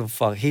didn't give a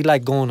fuck. He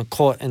liked going to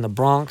court in the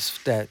Bronx.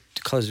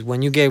 Because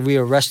when you get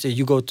rearrested,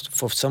 you go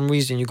for some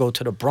reason you go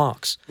to the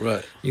Bronx.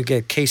 Right. You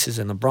get cases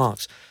in the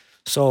Bronx.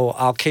 So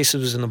our case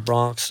was in the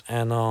Bronx,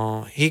 and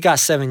he got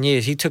 7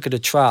 years. He took it to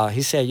trial.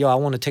 He said, "Yo, I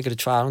want to take it to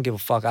trial. I don't give a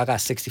fuck. I got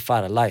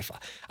 65 to life.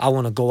 I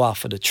want to go out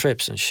for the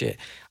trips and shit."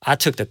 I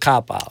took the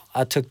cop out.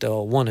 I took the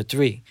 1 to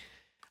 3.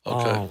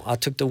 Okay. I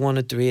took the 1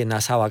 to 3, and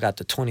that's how I got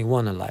the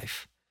 21 to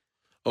life.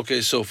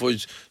 Okay, so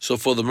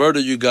for the murder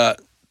you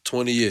got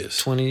 20 years.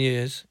 20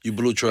 years. You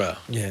blew trial.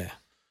 Yeah.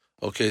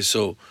 Okay,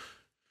 so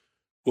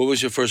what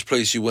was your first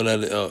place you went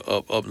at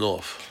up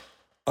north?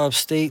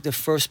 Upstate, the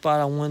first spot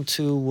I went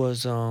to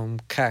was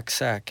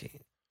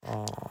Coxsackie.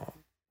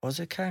 Was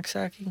it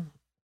Coxsackie?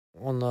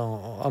 Well,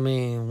 no. I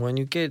mean, when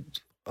you get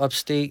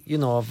upstate,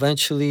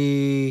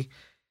 eventually,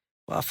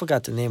 well, I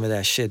forgot the name of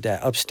that shit.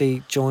 That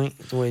upstate joint,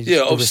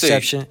 the upstate.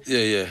 reception.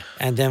 Yeah.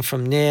 And then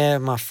from there,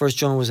 my first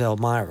joint was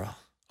Elmira.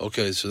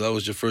 Okay, so that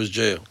was your first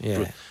jail.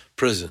 Yeah.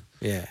 Prison.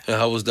 Yeah. And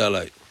how was that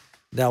like?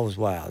 That was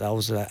wild. That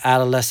was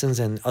adolescents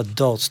and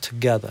adults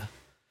together.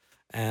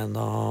 And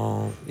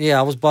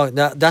I was bugged.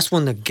 That's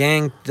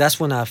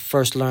when I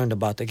first learned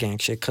about the gang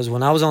shit. Because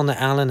when I was on the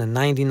island in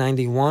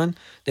 1991,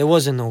 there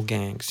wasn't no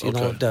gangs. You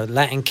know, the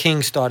Latin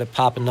Kings started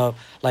popping up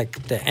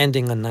like the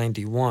ending of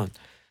 91.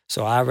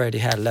 So I already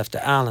had left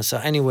the island. So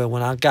anyway,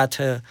 when I got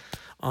to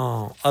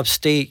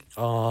upstate,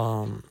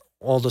 all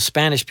the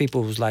Spanish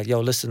people was like, "Yo,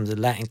 listen, the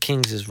Latin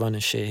Kings is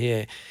running shit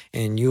here,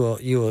 and you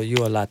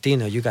a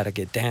Latino, you got to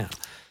get down."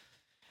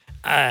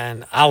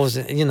 And I was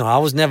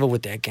never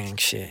with that gang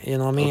shit. You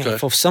know what I mean? Okay.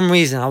 For some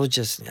reason, I was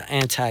just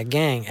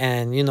anti-gang.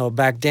 And,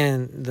 back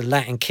then, the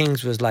Latin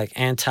Kings was like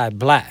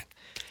anti-black.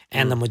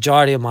 And the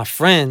majority of my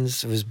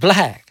friends was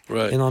black.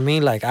 Right. You know what I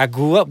mean? Like, I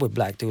grew up with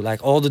black dudes.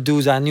 Like, all the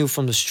dudes I knew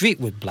from the street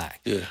was black.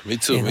 Yeah, me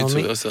too, You know what I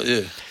mean? That's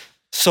yeah.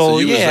 So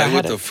you yeah, was like,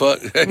 what the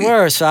fuck?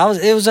 Word. So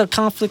it was a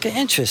conflict of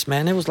interest,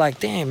 man. It was like,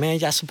 damn, man,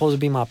 y'all supposed to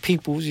be my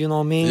peoples, you know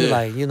what I mean? Yeah.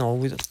 Like,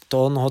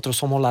 todos nosotros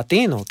somos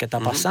latinos, ¿qué está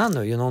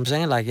pasando? You know what I'm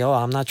saying? Like, yo,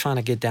 I'm not trying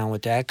to get down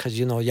with that because,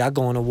 y'all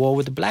going to war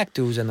with the black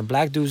dudes and the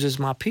black dudes is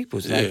my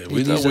peoples. Yeah, Like,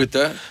 we not with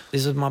that.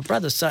 These are my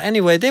brothers. So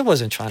anyway, they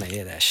wasn't trying to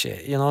hear that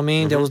shit, you know what I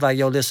mean? They was like,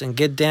 yo, listen,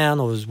 get down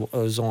or it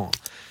was on.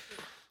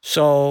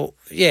 So,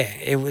 yeah,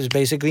 it was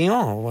basically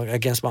on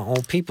against my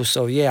own people.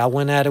 So, yeah, I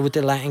went at it with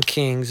the Latin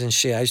Kings and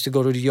shit. I used to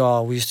go to the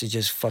yard. We used to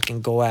just fucking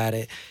go at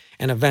it.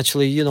 And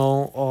eventually,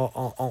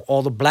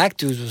 all the black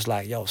dudes was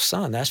like, yo,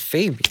 son, that's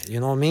Fabian. You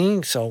know what I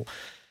mean? So,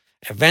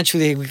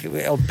 eventually,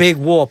 a big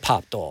war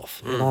popped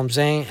off. You know what I'm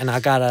saying? And I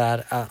got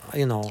it,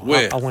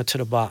 Where? I went to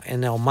the bar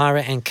in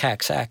Elmira and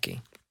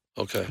Coxsackie.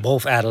 Okay.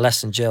 Both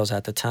adolescent jails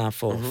at the time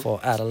for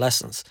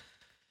adolescents.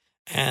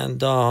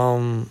 And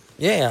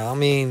I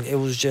mean, it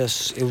was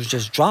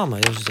just drama.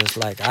 It was just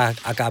like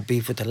I got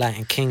beef with the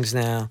Latin Kings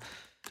now,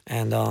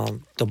 and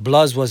the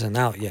Bloods wasn't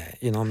out yet.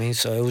 You know what I mean?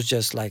 So it was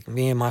just like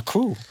me and my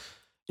crew.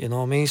 You know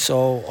what I mean?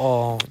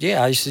 So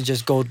I used to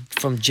just go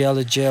from jail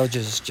to jail,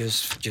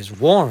 just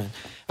warring.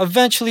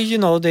 Eventually,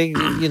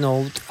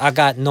 I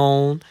got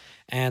known,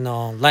 and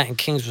Latin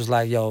Kings was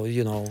like, yo,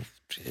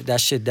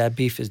 that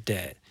beef is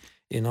dead.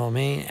 You know what I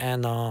mean?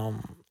 And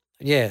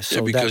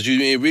so because you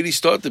didn't really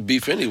start the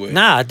beef anyway.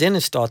 Nah, I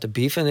didn't start the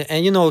beef, and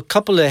a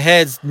couple of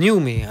heads knew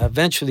me.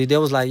 Eventually, they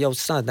was like, "Yo,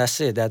 son,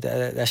 that's it.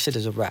 That shit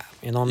is a wrap.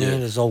 You know what I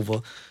mean? It's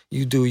over.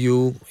 You do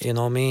you. You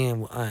know what I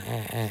mean?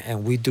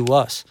 And we do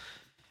us.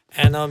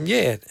 And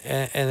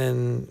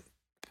then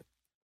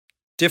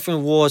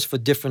different wars for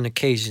different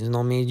occasions. You know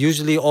what I mean?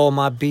 Usually, all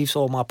my beefs,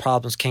 all my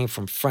problems came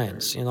from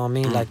friends. You know what I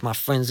mean? Like my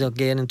friends will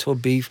get into a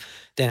beef,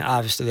 then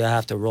obviously I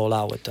have to roll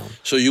out with them.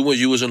 So you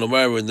was in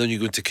Elmira and then you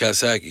went to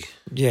Coxsackie.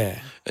 Yeah.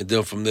 And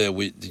then from there,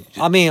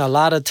 I mean, a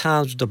lot of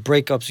times the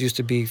breakups used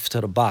to be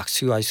to the box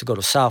too. I used to go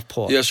to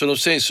Southport. Yeah, that's what I'm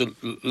saying. So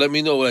let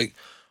me know, like,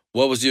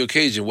 what was the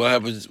occasion? What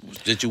happened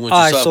that you went All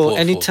to right, Southport so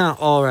anytime,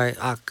 for? all right,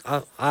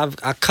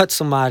 I cut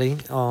somebody.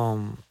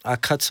 I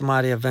cut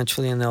somebody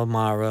eventually in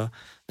Elmira.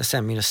 They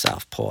sent me to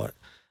Southport.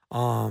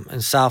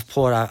 In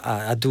Southport,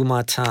 I do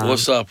my time.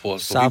 What's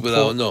Southport? For people that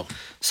don't know.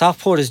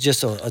 Southport is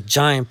just a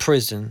giant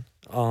prison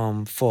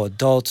for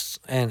adults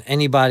and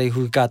anybody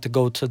who got to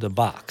go to the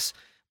box,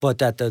 but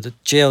that the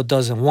jail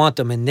doesn't want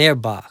them in their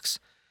box.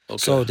 Okay.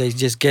 So they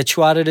just get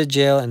you out of the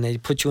jail and they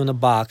put you in a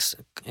box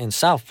in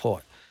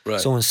Southport. Right.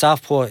 So in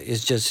Southport,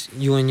 it's just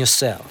you in your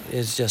cell.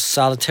 It's just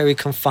solitary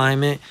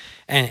confinement,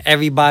 and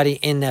everybody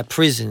in that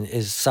prison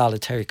is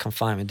solitary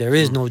confinement. There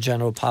is no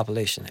general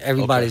population.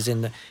 Everybody's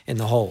in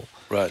the hole.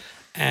 Right.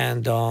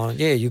 And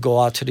you go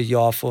out to the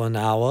yard for an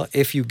hour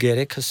if you get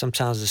it, because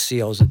sometimes the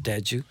COs will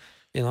dead you.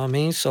 You know what I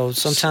mean? So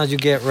sometimes you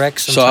get wrecked.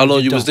 So how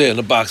long you don't. was there in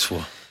the box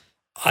for?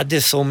 I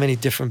did so many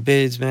different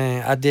bids,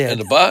 man. I did In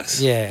the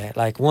box? Yeah,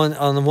 like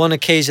on one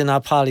occasion, I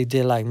probably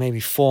did like maybe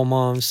 4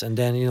 months, and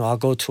then I'll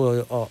go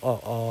to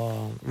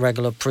a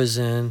regular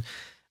prison,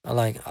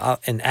 like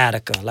in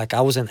Attica. Like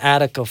I was in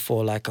Attica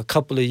for like a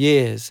couple of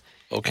years,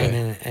 Okay.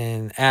 And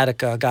in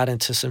Attica, I got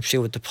into some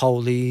shit with the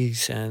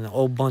police and a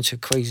whole bunch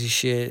of crazy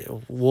shit,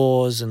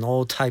 wars and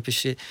all type of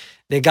shit.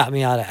 They got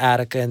me out of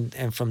Attica,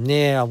 and from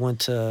there I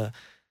went to,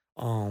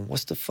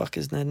 what's the fuck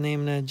is that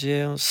name of that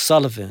jail?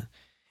 Sullivan.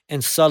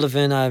 In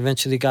Sullivan, I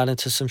eventually got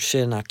into some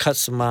shit and I cut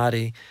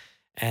somebody,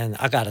 and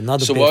I got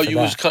another. So bid while for you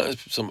that. was cutting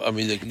some, I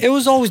mean, like, It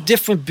was always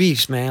different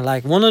beefs, man.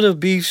 Like one of the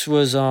beefs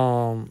was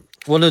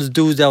one of the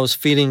dudes that was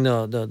feeding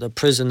the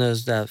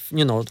prisoners that,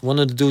 you know, one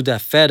of the dudes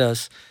that fed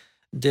us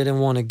didn't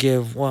want to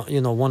give one, you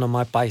know, one of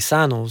my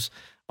paisanos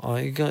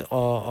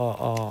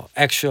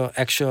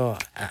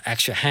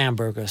extra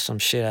hamburger or some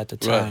shit at the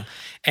time. Right.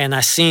 And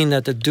I seen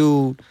that the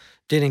dude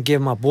didn't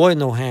give my boy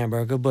no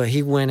hamburger, but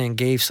he went and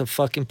gave some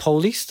fucking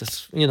police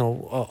this, you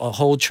know, a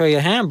whole tray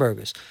of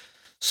hamburgers.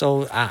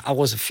 So I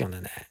wasn't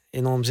feeling that.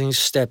 You know what I'm saying?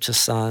 Step to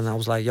son. I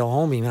was like, yo,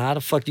 homie, man, how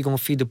the fuck you gonna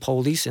feed the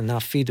police and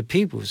not feed the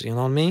peoples? You know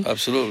what I mean?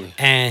 absolutely.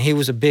 And he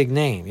was a big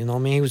name. You know what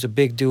I mean? He was a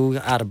big dude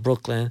out of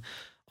Brooklyn.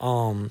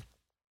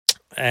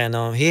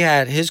 And he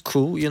had his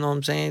crew, you know what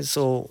I'm saying?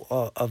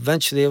 So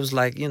eventually it was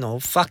like, you know,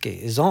 fuck it,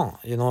 it's on.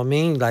 You know what I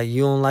mean? Like,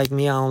 you don't like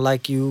me, I don't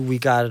like you, we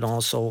got it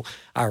on. So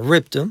I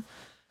ripped him.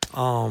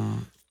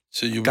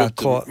 So you got ripped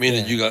caught, him,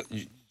 meaning yeah.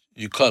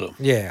 you cut him.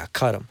 Yeah, I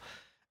cut him.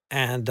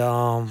 And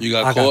You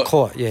got I caught? got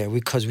caught, yeah,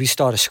 because we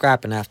started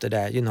scrapping after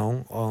that, you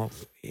know.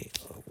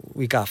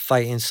 We got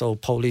fighting, so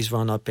police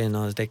run up in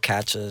us, they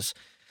catch us.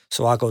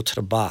 So I go to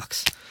the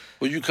box.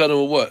 Well, you cut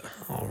him with what?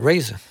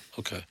 Razor.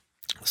 Okay.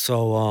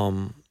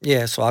 So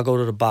yeah, so I go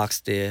to the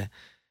box there,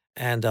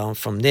 and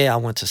from there I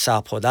went to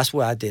Southport. That's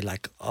where I did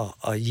like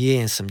a year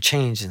and some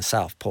change in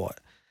Southport.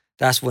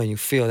 That's when you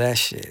feel that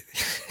shit.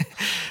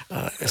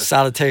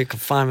 Solitary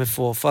confinement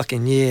for a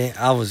fucking year.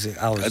 I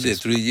did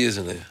 3 years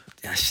in there.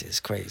 That shit's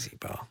crazy,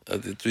 bro. I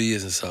did 3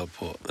 years in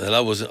Southport, and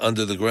I was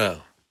under the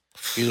ground.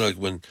 You know, like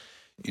when,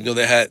 you know,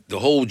 they had the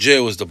whole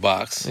jail was the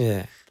box.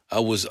 Yeah. I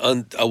was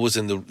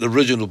in the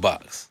original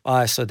box. All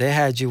right, so they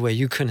had you where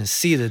you couldn't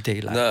see the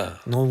daylight. Nah.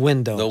 No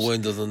windows. No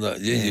windows or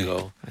nothing. There you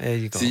go. There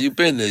you go. See, you've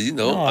been there, you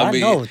know. No, I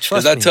know,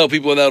 trust I me. tell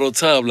people that all the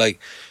time, like,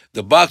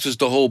 the box was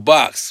the whole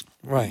box.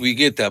 Right. We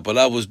get that, but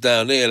I was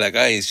down there like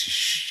I ain't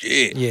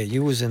shit. Yeah,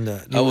 you was in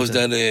the. I was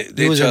down there.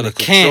 They was tried in to the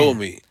control can.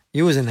 me.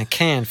 You was in the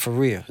can for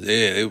real.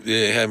 Yeah,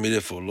 they had me there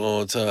for a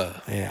long time.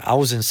 Yeah, I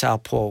was in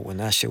Southport when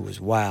that shit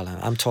was wild.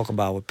 And I'm talking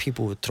about when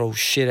people would throw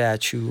shit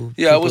at you.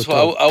 Yeah, I people was. would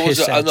throw I was.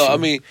 piss I at know. I you.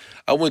 mean,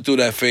 I went through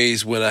that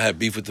phase when I had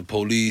beef with the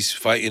police,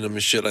 fighting them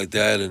and shit like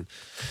that, and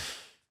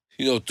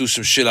you know, through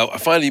some shit. I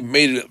finally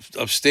made it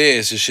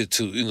upstairs and shit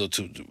to, you know,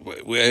 to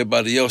where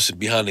everybody else is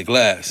behind the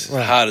glass,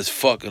 Right. hot as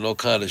fuck and all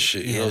kind of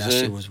shit. You Yeah, know what that I'm shit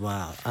saying? was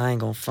wild. I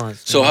ain't gonna front.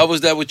 So man. how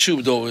was that with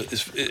you though?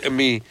 I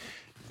mean,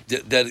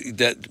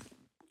 that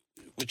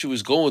what you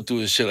was going through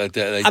and shit like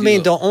that. Like, I you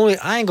mean, know,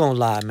 I ain't gonna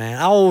lie, man.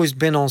 I always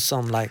been on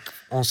some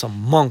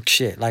monk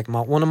shit. Like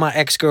one of my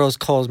ex-girls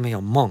calls me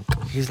a monk.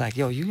 He's like,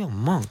 yo, you a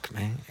monk,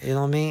 man. You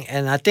know what I mean?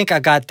 And I think I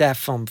got that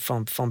from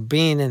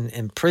being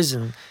in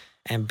prison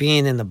and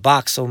being in the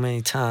box so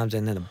many times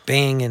and then the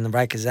bang in the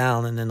Rikers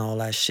Island and all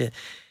that shit.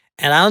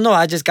 And I don't know,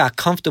 I just got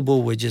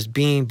comfortable with just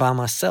being by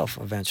myself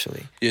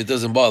eventually. yeah, it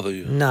doesn't bother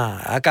you.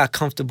 Nah, I got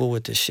comfortable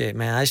with the shit,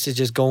 man. I used to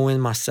just go in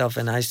myself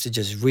and I used to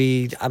just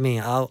read. I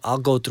mean, I'll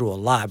go through a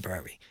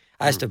library.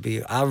 I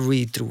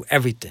read through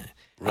everything.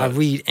 I Right.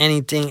 read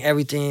anything,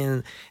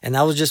 everything, and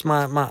that was just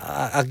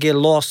I get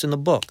lost in the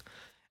book.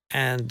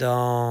 And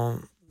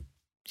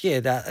yeah,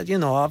 that, you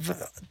know,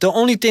 the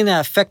only thing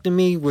that affected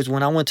me was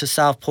when I went to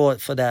Southport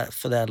for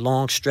that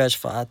long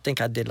stretch. I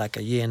think I did like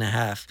a year and a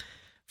half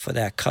for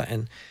that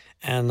cutting.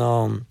 And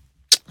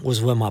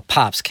was when my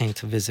pops came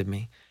to visit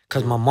me.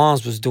 Because my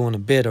mom's was doing a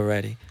bid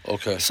already.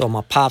 Okay. So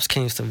my pops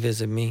came to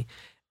visit me.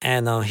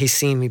 And he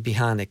seen me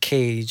behind the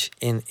cage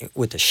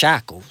with the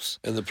shackles.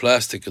 And the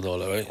plastic and all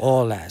that, right?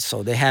 All that.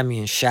 So they had me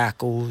in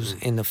shackles,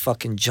 in the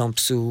fucking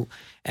jumpsuit.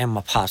 And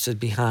my pops is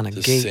behind a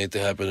The gate. same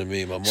thing happened to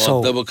me. My mom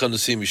So- never come to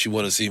see me. She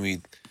want to see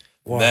me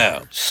Wow.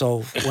 now.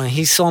 So when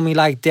he saw me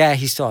like that,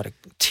 he started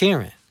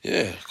tearing.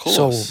 Yeah, of course.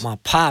 So my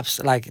pops,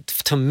 like,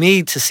 to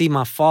me, to see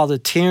my father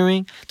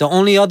tearing, the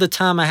only other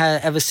time I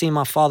had ever seen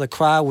my father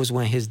cry was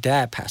when his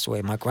dad passed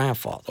away, my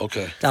grandfather.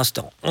 Okay. That's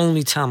the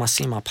only time I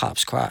seen my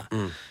pops cry.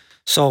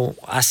 So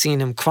I seen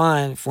him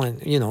crying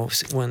when, you know,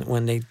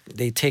 when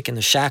they taking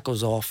the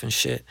shackles off and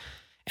shit.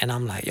 And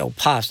I'm like, yo,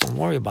 Pops, don't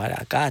worry about it.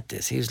 I got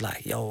this. He was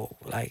like, yo,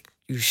 like,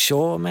 you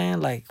sure,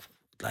 man? Like,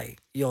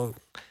 yo,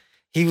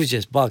 he was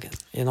just bugging.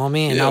 You know what I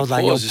mean? And Yeah, I of was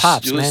like, yo, course.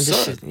 Pops, You're man, his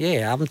this son. shit.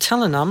 Yeah, I'm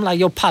telling him, I'm like,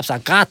 yo, Pops, I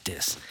got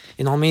this.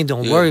 You know what I mean?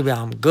 Don't Yeah. worry about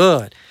it. I'm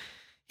good.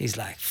 He's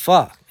like,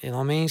 fuck. You know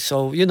what I mean?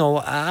 So, you know,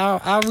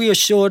 I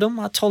reassured him.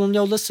 I told him,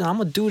 yo, listen, I'm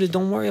going to do this.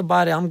 Don't worry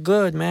about it. I'm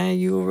good, man.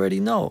 You already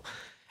know.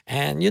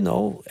 And, you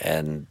know,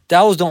 and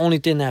that was the only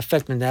thing that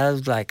affected me. That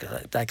was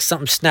like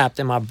something snapped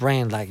in my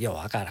brain, like, yo,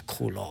 I got to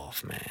cool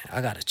off, man.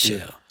 I got to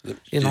chill. Yeah.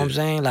 You know what I'm Yeah.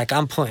 saying? Like,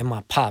 I'm putting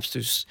my pops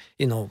through,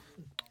 you know,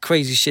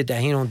 crazy shit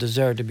that he don't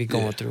deserve to be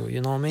going through.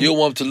 You know what I mean? You don't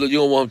want him to. You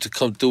don't want him to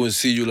come through and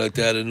see you like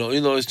that, and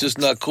it's just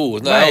not cool.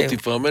 It's not Right. healthy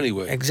for him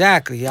anyway.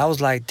 Exactly. I was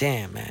like,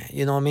 damn, man.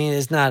 You know what I mean?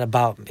 It's not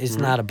about me.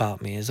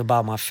 It's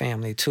about my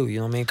family too. You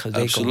know what I mean?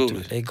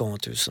 Because they going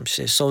through some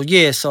shit. So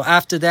yeah. So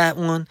after that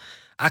one,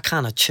 I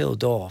kind of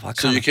chilled off.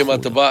 So you came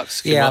out the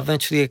box? Yeah,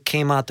 eventually it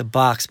came out the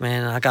box,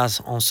 man. And I got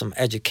on some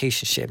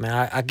education shit,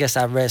 man. I guess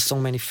I read so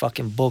many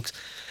fucking books.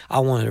 I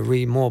wanted to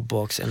read more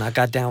books, and I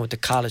got down with the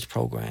college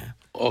program.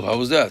 Oh, how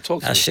was that?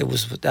 Talk to me.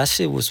 That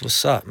shit was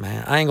what's up,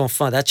 man. I ain't gonna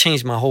front. That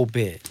changed my whole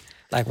bit.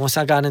 Like once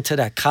I got into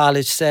that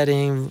college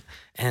setting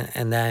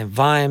and that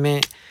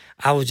environment,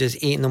 I was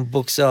just eating them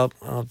books up,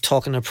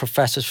 talking to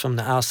professors from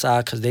the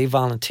outside because they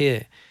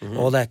volunteered.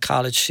 All that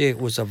college shit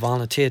was a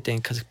volunteer thing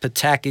because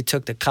Pataki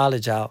took the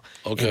college out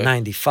in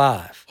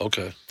 95.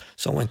 Okay.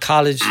 So when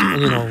college,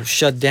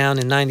 shut down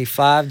in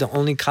 95, the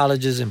only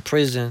colleges in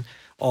prison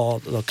are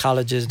the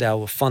colleges that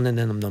were funding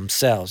them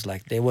themselves.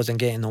 Like they wasn't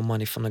getting no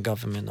money from the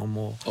government no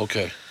more.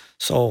 Okay.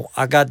 So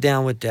I got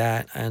down with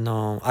that, and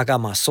I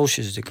got my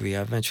associate's degree.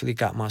 I eventually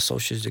got my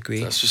associate's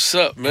degree. That's what's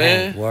up,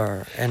 man.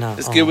 Word. And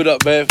let's give it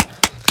up, man.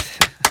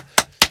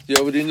 You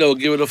already know.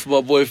 Give it up for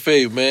my boy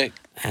Fave, man.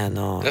 And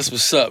that's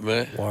what's up,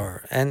 man.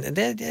 Word. And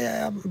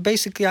then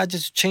basically I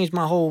just changed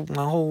my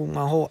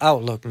whole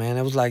outlook, man.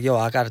 It was like, yo,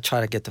 I got to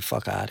try to get the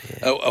fuck out of here.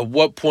 At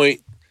what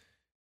point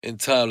in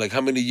time, like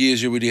how many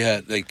years you already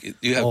had? Like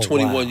you have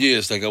 21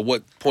 years. Like at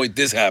what point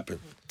this happened?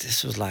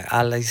 This was like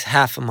at least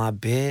half of my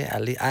bid.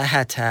 At least I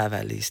had to have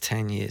at least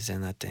 10 years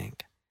in, I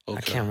think. Okay.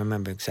 I can't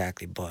remember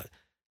exactly, but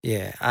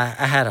yeah,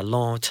 I had a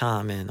long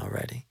time in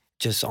already.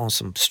 Just on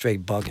some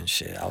straight bugging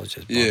shit. I was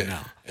just bugging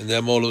out. And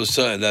then all of a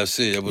sudden, that's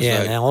it. It was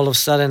and all of a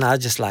sudden, I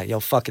just like, yo,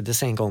 fuck it,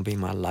 this ain't gonna be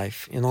my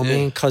life. You know what I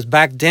mean? Because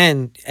back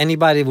then,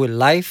 anybody with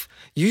life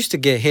used to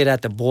get hit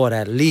at the board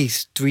at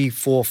least 3,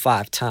 4,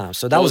 5 times.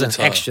 So that was an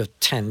extra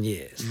 10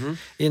 years.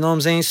 You know what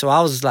I'm saying? So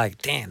I was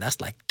like, damn,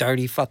 that's like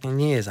 30 fucking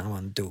years I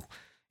want to do.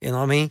 You know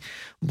what I mean?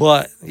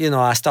 But,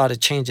 I started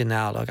changing the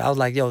outlook. I was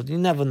like, yo, you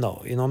never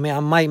know. You know what I mean?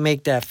 I might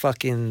make that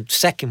fucking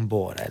second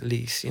board at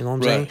least. You know what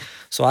I'm saying?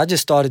 So I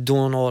just started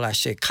doing all that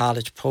shit,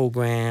 college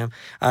program.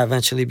 I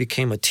eventually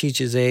became a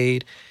teacher's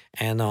aide.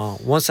 And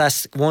once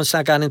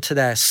I got into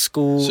that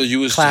school, so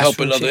you was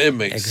helping other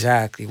inmates.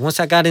 Exactly.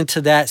 Once I got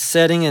into that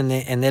setting and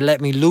they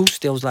let me loose,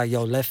 they was like,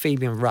 yo, let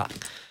Fabian rock.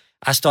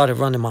 I started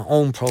running my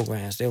own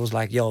programs. They was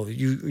like, yo,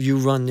 you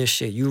run this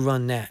shit, you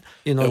run that.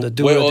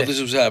 Where all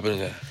this was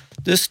happening at?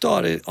 This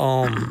started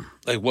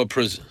like what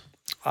prison?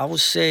 I would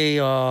say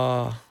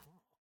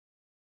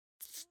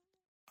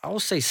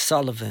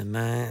Sullivan,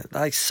 man.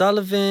 Like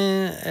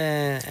Sullivan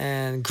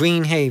and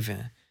Green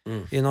Haven.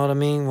 You know what I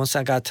mean? Once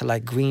I got to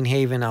like Green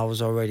Haven, I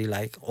was already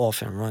like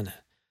off and running.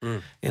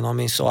 You know what I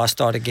mean? So I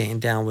started getting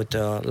down with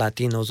the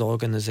Latinos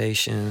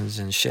organizations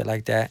and shit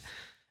like that.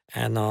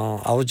 And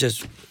I'll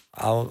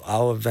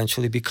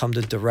eventually become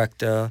the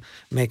director,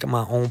 making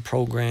my own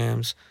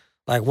programs.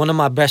 Like one of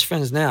my best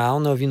friends now, I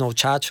don't know if you know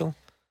Chacho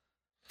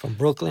from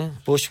Brooklyn,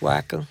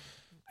 Bushwhacker.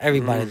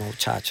 Everybody know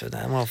Chacho.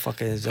 That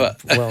motherfucker is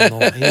well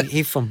known.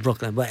 He from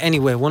Brooklyn. But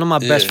anyway, one of my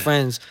best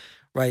friends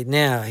right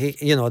now, he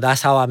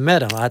that's how I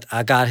met him.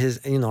 I got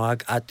his,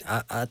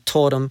 I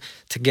taught him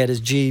to get his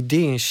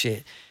GED and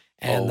shit.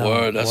 And,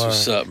 word, that's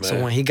what's up, man.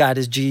 So when he got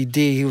his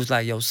GED, he was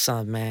like, yo,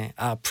 son, man,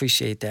 I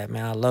appreciate that,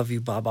 man. I love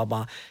you, blah, blah,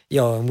 blah.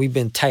 Yo, and we've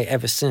been tight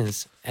ever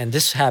since. And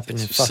this happened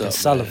in fucking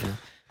Sullivan. Man.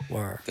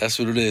 Word. That's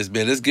what it is,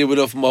 man. Let's give it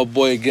up for my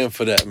boy again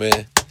for that,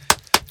 man.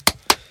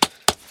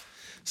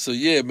 So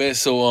yeah, man.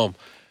 So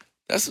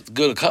that's a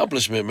good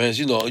accomplishment, man.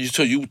 You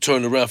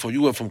turned around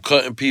you went from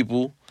cutting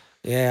people.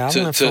 Yeah, I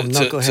went from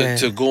knucklehead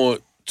to going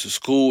to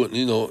school and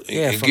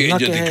and getting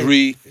your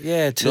degree.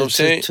 Yeah, you know what I'm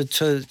saying?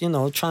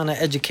 To trying to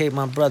educate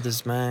my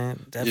brothers,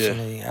 man.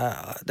 Definitely.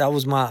 Yeah. That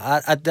was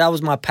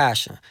my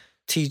passion.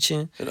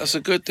 Teaching. And that's a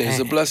good thing. It's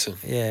a blessing.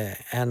 Yeah.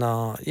 And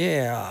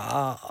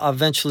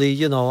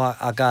eventually,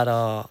 I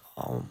got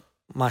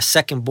my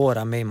second board.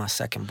 I made my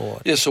second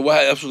board. Yeah, so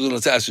I was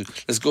going to ask you.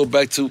 Let's go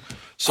back to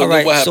all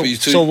right, what happened.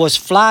 So what's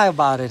fly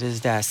about it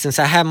is that since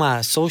I had my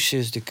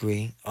associate's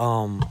degree,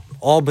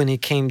 Albany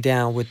came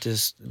down with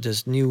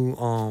this new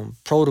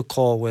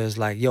protocol where it's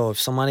like, yo, if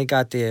somebody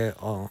got their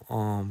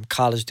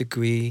college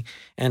degree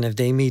and if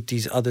they meet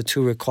these other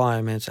 2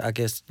 requirements, I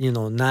guess,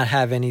 not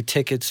have any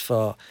tickets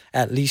for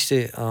at least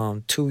a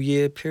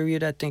 2-year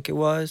period, I think it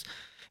was.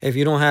 If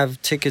you don't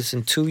have tickets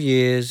in 2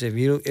 years, if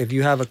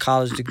you have a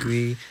college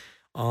degree,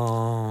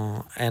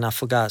 and I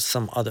forgot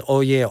some other,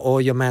 all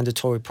your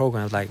mandatory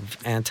programs like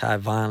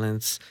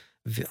anti-violence,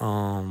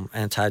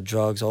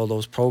 anti-drugs, all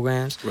those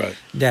programs, right,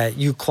 that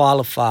you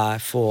qualify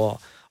for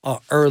an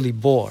early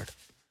board.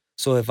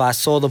 So if I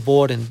saw the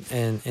board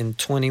in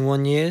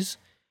 21 years,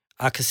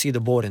 I could see the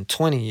board in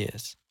 20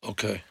 years.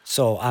 Okay.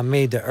 So I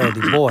made the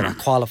early board. I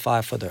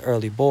qualified for the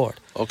early board.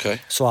 Okay.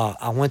 So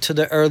I went to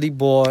the early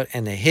board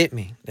and they hit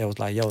me. They was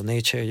like, yo,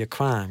 nature of your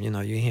crime.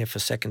 You're here for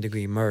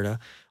 2nd-degree murder.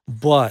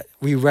 But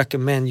we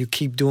recommend you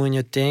keep doing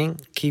your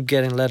thing, keep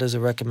getting letters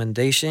of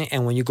recommendation.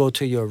 And when you go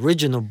to your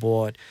original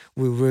board,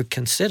 we would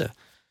consider.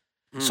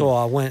 So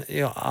I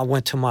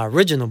went to my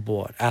original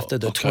board after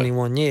the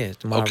 21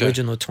 years, my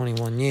original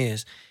 21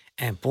 years.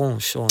 And boom,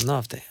 sure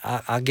enough,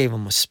 I gave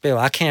them a spill.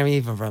 I can't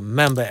even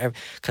remember,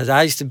 because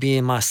I used to be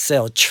in my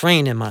cell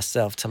training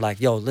myself to like,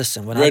 yo,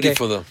 listen. When Ready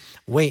for them.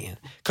 Waiting.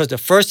 Because the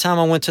first time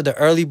I went to the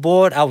early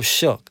board, I was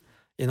shook.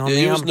 You know what I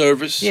mean? You was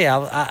nervous.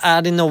 Yeah,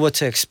 I didn't know what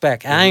to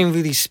expect. I didn't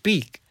really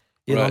speak.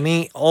 You know what I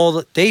mean?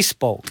 They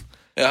spoke.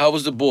 And how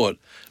was the board?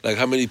 Like,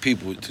 how many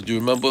people? Did you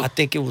remember? I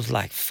think it was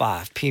like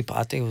 5 people.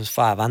 I think it was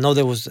 5. I know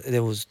there was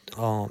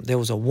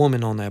a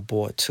woman on that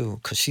board too,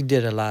 because she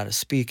did a lot of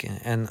speaking.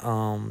 And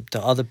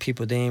the other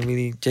people,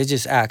 they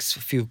just asked a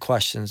few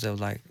questions. They were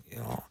like,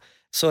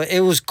 so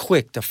it was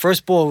quick. The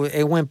first board,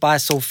 it went by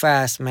so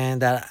fast, man,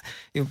 that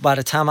by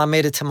the time I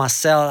made it to my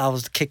cell, I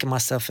was kicking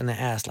myself in the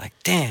ass like,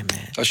 damn,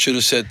 man. I should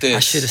have said this. I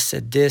should have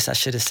said this. I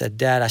should have said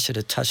that. I should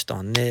have touched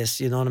on this.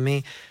 You know what I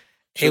mean?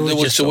 So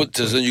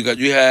then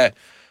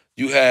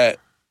you had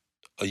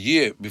a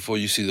year before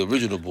you see the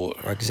original board.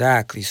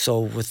 Exactly. So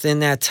within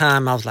that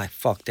time, I was like,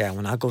 "Fuck that."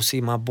 When I go see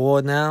my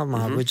board now,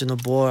 my original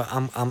board,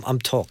 I'm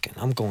talking.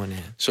 I'm going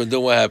in. So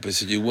then what happened?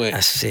 So you went.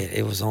 That's it.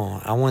 It was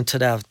on. I went to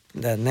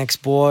that next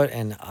board,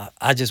 and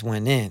I just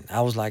went in.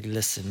 I was like,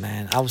 "Listen,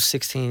 man. I was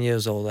 16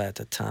 years old at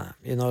the time.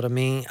 You know what I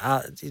mean?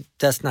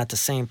 That's not the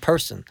same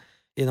person.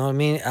 You know what I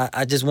mean?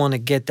 I just want to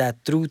get that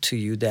through to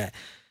you that."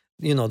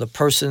 The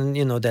person,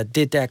 that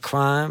did that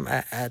crime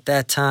at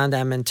that time,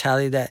 that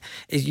mentality, that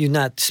you're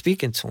not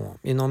speaking to him.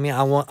 You know what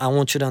I mean? I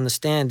want you to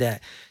understand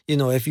that,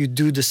 if you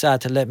do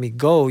decide to let me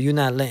go, you're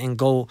not letting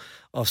go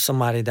of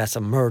somebody that's a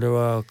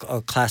murderer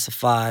or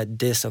classified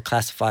this or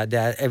classified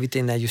that.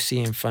 Everything that you see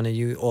in front of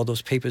you, all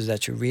those papers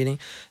that you're reading.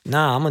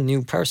 Nah, I'm a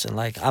new person.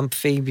 Like, I'm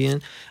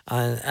Fabian.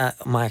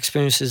 My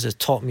experiences have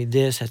taught me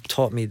this, have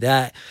taught me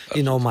that.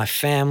 My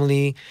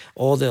family,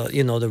 all the,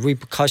 the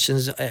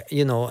repercussions,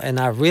 and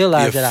I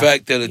realized the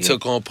effect that it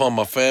took upon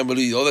my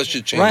family, all that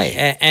shit changed.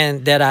 Right,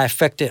 and that I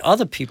affected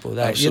other people.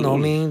 That, Absolutely. You know what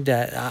I mean?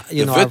 That,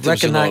 I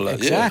recognize,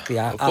 exactly.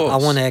 Yeah, I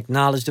want to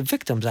acknowledge the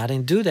victims. I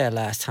didn't do that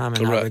last time,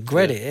 and Correct. I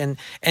regret it.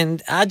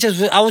 And I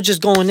was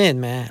just going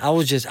in, man. I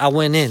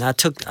went in.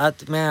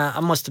 I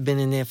must have been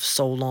in there for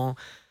so long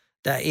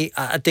that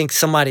I think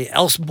somebody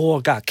else's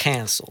board got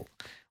canceled.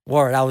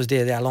 Word, I was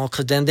there that long,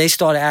 because then they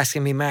started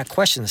asking me mad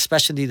questions,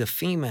 especially the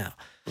female.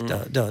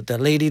 The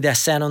lady that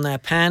sat on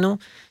that panel,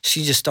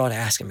 she just started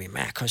asking me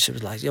mad questions. She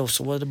was like, yo,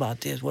 so what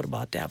about this? What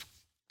about that?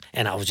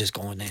 And I was just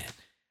going in.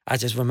 I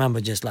just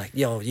remember just like,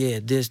 yo, yeah,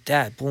 this,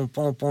 that, boom,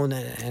 boom, boom,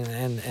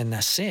 and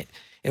that's it.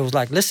 It was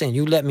like, listen,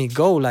 you let me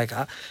go. Like,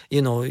 I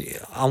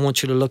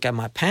want you to look at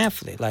my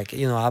pamphlet. Like,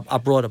 I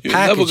brought a package.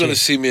 You're never going to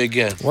see me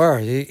again.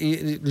 Word.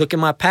 Look at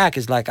my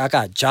package. Like, I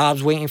got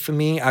jobs waiting for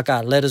me. I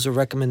got letters of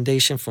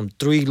recommendation from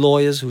 3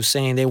 lawyers who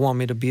saying they want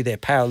me to be their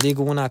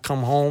paralegal when I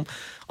come home.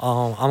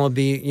 I'm going to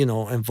be,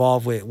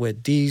 involved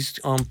with these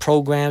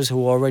programs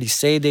who already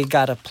say they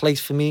got a place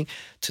for me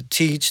to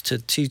teach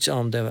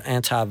the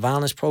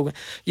anti-violence program.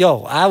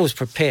 Yo, I was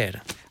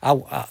prepared.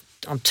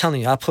 I'm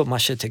telling you, I put my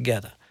shit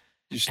together.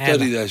 You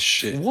study that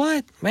shit.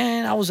 What,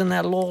 man? I was in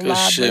that law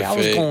library. Shit, I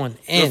was going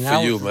in. Good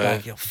for you, man.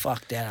 Like, yo,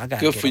 fuck that. I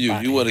got Good for you.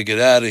 You want to get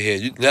out of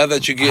here. Now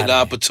that you're getting the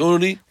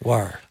opportunity,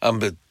 word, I'm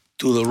going to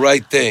do the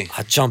right thing.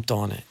 I jumped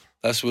on it.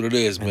 That's what it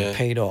is, and man. It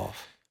paid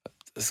off.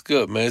 It's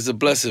good, man. It's a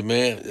blessing,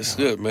 man. It's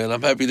good, man.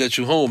 I'm happy that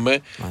you're home,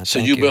 man. So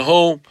you've been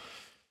home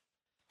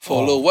for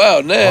a little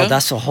while now. Oh,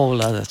 that's a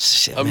whole other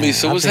shit. I mean,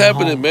 so what's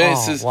happening, man?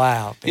 Oh,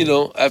 wow. Baby.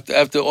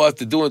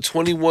 After doing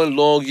 21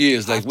 long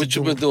years, like, what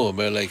you been doing,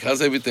 man? Like,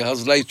 how's everything?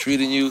 How's life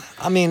treating you?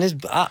 I mean,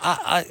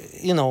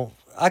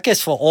 I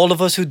guess for all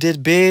of us who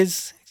did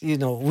bids,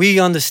 we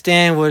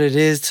understand what it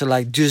is to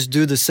like just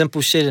do the simple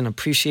shit and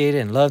appreciate it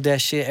and love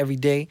that shit every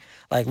day.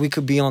 Like, we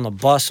could be on a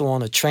bus or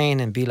on a train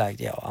and be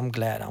like, yo, I'm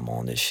glad I'm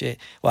on this shit,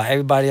 while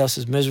everybody else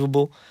is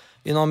miserable.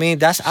 You know what I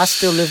mean? I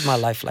still live my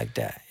life like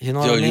that. You know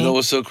what I mean? You know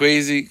what's so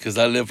crazy? Because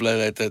I live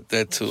like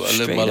that too. I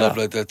live my life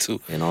like that too.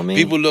 You know what I mean?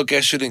 People look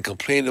at shit and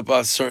complain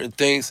about certain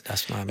things.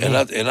 That's what I mean.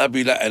 And I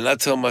be like, and I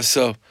tell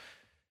myself,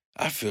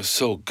 I feel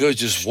so good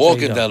just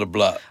walking down the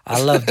block. I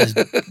love this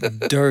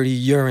dirty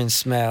urine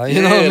smell.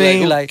 You know what I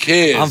mean? Like, who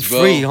cares, I'm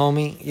bro? free,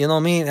 homie. You know what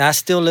I mean? I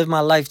still live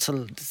my life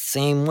the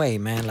same way,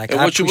 man. Like, and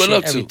I what you been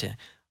up everything. to?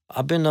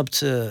 I've been up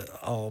to,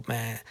 oh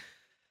man.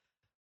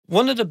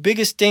 One of the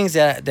biggest things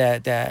that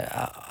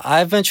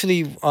I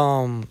eventually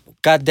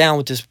got down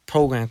with this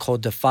program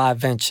called the 5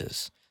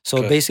 Ventures.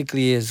 So it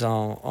basically is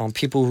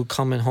people who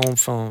coming home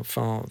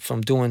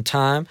from doing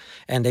time,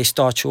 and they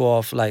start you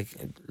off like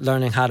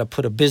learning how to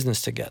put a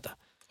business together.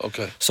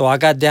 Okay. So I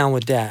got down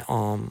with that,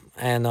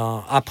 and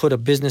I put a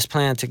business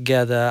plan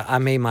together. I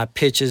made my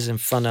pitches in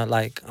front of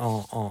like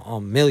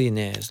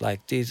millionaires,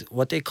 like these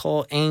what they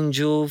call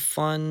angel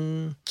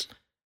fund.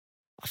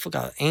 I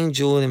forgot,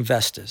 angel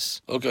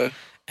investors. Okay.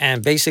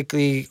 And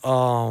basically,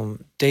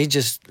 they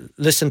just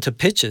listen to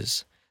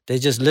pitches. They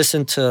just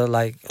listen to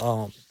like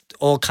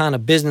all kind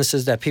of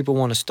businesses that people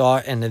want to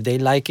start, and if they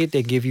like it,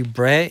 they give you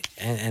bread,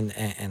 and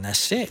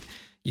that's it.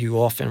 You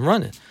off and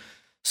running.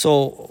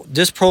 So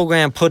this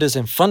program put us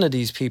in front of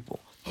these people.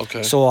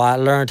 Okay. So I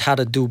learned how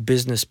to do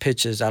business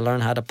pitches. I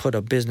learned how to put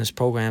a business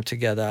program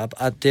together.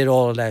 I did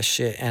all of that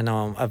shit, and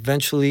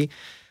eventually,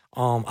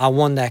 I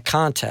won that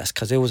contest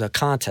because it was a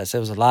contest.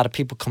 There was a lot of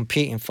people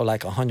competing for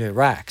like 100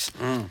 racks.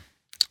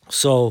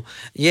 So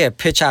yeah,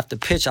 pitch after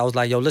pitch, I was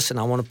like, yo, listen,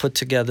 I want to put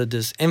together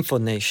this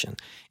InfoNation.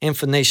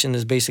 InfoNation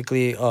is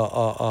basically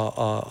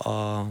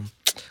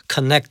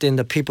connecting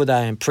the people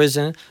that are in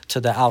prison to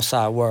the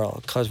outside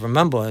world. Because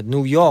remember, in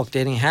New York,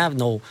 they didn't have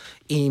no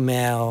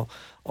email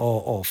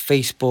or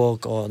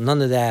Facebook or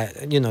none of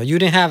that. You know, you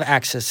didn't have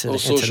access to the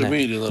social internet.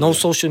 media. No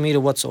social media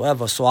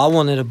whatsoever. So I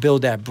wanted to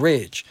build that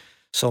bridge.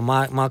 So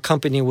my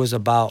company was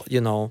about,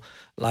 you know,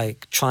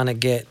 like trying to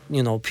get,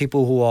 you know,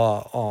 people who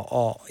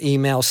are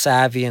email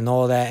savvy and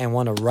all that and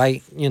want to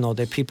write, you know,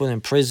 the people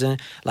in prison.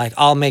 Like,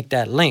 I'll make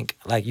that link.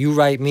 Like, you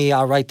write me,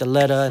 I'll write the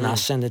letter, and I'll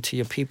send it to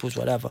your peoples,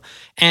 whatever.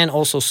 And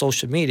also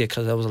social media,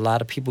 because there was a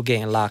lot of people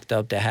getting locked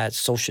up that had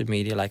social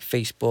media, like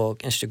Facebook,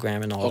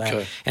 Instagram, and all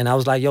that. And I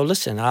was like, yo,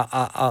 listen,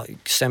 I'll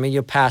send me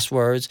your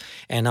passwords,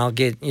 and I'll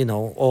get, you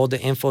know, all the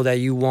info that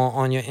you want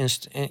on your,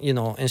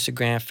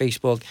 Instagram,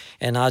 Facebook,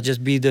 and I'll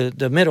just be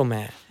the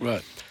middleman.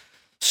 Right.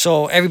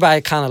 So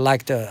everybody kind of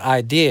liked the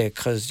idea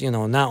because, you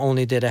know, not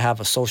only did it have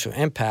a social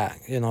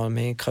impact, you know what I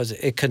mean, because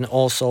it can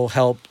also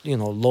help, you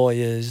know,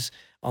 lawyers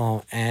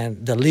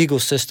and the legal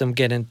system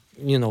get in,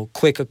 you know,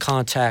 quicker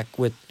contact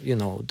with, you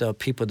know, the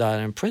people that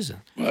are in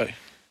prison. Right.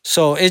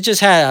 So it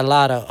just had a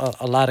lot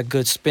of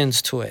good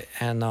spins to it,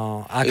 and I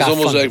got. It's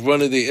almost funded. like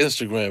running the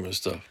Instagram and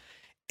stuff.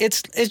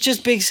 It's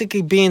just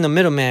basically being the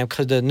middleman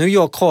because the New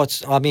York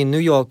New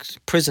York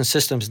prison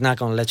system is not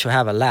going to let you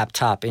have a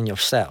laptop in your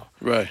cell.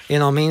 Right. You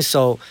know what I mean?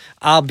 So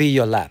I'll be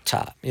your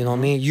laptop. You know what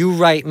I mean? You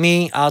write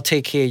me, I'll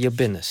take care of your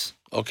business.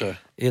 Okay.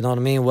 You know what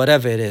I mean?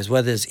 Whatever it is,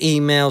 whether it's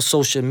email,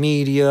 social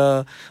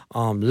media,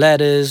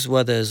 letters,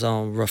 whether it's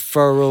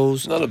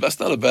referrals. That's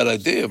not a bad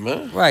idea,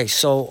 man. Right.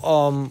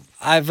 So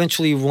I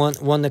eventually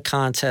won the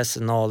contest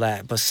and all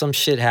that, but some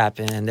shit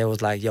happened, and they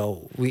was like,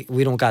 "Yo, we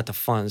don't got the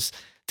funds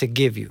to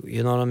give you."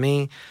 You know what I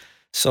mean?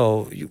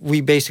 So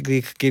we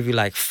basically could give you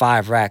like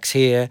 5 racks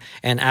here,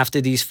 and after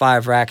these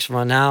 5 racks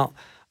run out,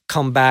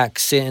 come back,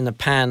 sit in the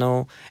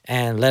panel,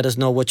 and let us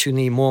know what you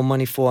need more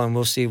money for, and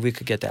we'll see if we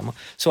could get that money.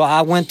 So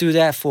I went through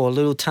that for a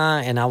little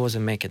time, and I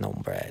wasn't making no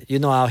bread. You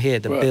know, out here,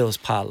 the bills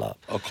pile up.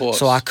 Of course.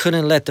 So I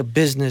couldn't let the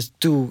business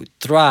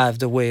thrive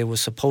the way it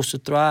was supposed to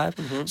thrive,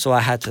 so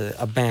I had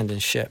to abandon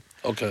ship.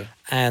 Okay.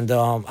 And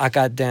I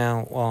got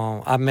down,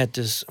 I met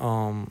this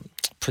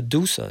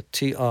producer.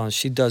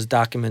 She does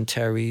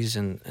documentaries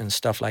and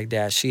stuff like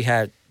that. She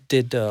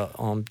did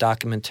the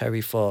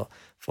documentary for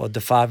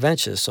the 5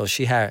 Ventures. So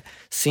she had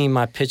seen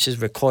my pictures,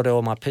 recorded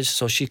all my pictures.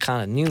 So she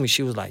kind of knew me.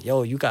 She was like,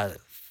 yo, you got a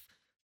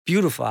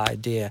beautiful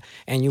idea.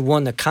 And you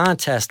won the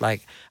contest.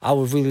 Like, I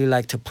would really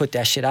like to put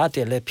that shit out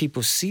there, let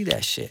people see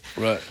that shit.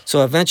 Right.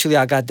 So eventually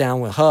I got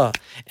down with her,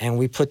 and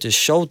we put this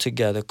show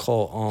together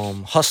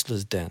called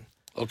Hustler's Den.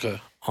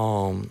 Okay.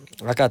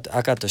 I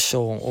got the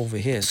show over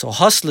here. So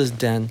Hustler's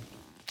Den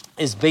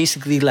is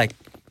basically like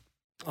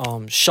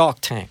Shark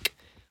Tank,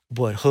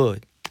 but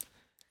hood.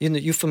 You know,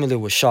 you familiar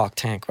with Shark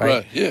Tank, right?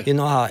 Right, yeah. You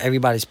know how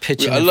everybody's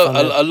pitching. I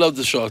love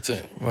the Shark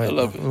Tank. Right. I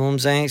love it. You know what I'm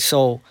saying?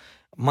 So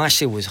my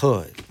shit was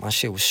hood. My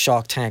shit was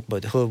Shark Tank,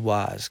 but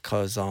hood-wise,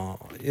 because,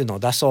 you know,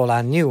 that's all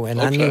I knew. And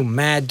I knew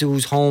mad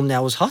dudes home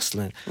that was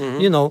hustling.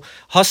 You know,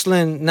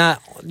 hustling not,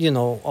 you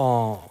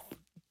know,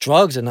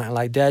 drugs or nothing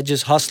like that,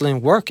 just hustling,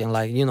 working.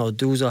 Like, you know,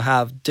 dudes will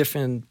have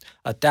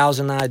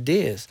 1,000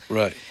 ideas.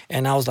 Right.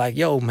 And I was like,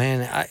 yo,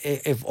 man,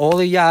 if all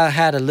of y'all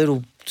had a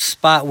little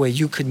spot where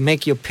you could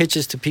make your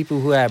pitches to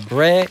people who had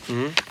bread,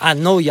 I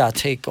know y'all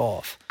take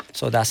off.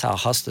 So that's how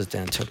Hustlers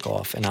Den took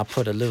off. And I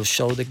put a little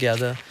show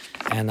together,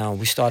 and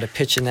we started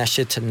pitching that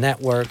shit to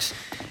networks.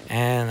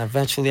 And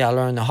eventually I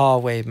learned the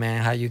hard way,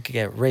 man, how you could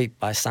get raped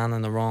by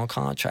signing the wrong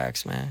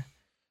contracts, man.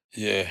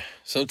 Yeah.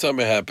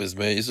 Sometimes it happens,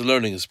 man. It's a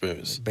learning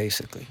experience.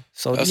 Basically.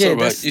 So That's yeah, all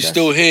right. You're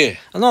still here.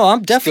 No,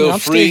 I'm definitely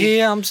still free.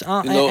 here.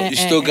 You know, you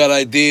still got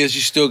ideas.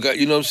 You still got,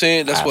 you know what I'm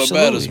saying? That's what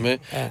matters, man.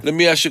 Yeah. Let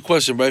me ask you a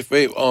question, right,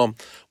 Fabe?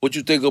 What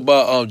you think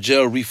about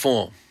jail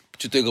reform?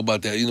 What you think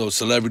about that? You know,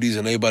 celebrities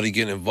and everybody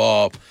getting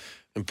involved,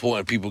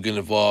 important people getting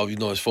involved, you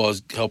know, as far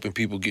as helping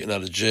people getting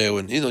out of jail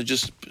and, you know,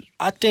 just...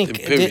 I think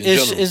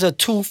it's a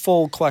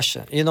twofold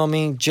question. You know what I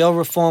mean? Jail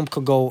reform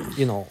could go,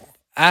 you know,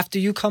 after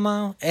you come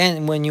out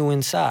and when you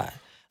inside.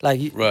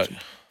 Like, right.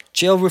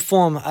 Jail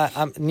reform,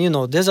 you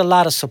know, there's a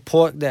lot of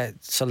support that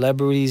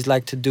celebrities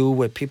like to do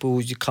with people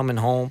who's coming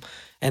home,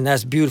 and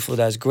that's beautiful,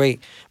 that's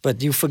great.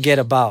 But you forget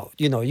about,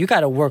 you know, you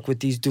got to work with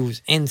these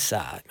dudes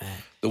inside, man.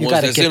 The ones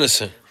that's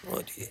innocent.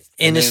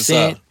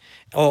 Innocent,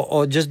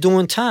 or just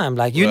doing time.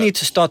 Like, you need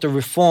to start to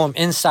reform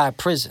inside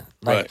prison.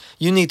 Like,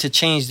 you need to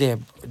change their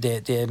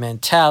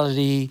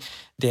mentality,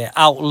 their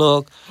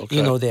outlook,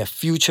 you know, their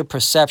future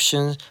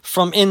perceptions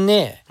from in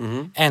there.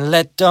 And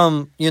let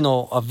them, you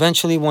know,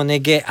 eventually when they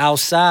get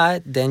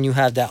outside, then you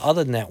have that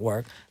other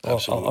network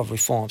of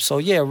reform. So,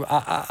 yeah,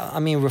 I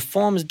mean,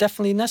 reform is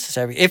definitely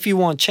necessary if you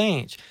want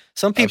change.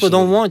 Some people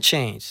don't want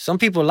change. Some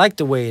people like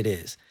the way it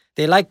is.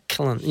 They like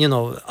killing,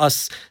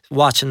 us,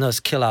 watching us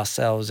kill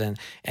ourselves and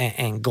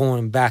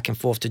going back and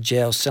forth to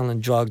jail, selling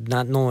drugs,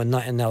 not knowing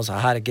nothing else or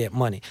how to get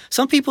money.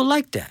 Some people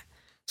like that.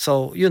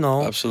 So,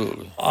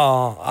 Absolutely.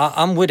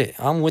 I'm with it.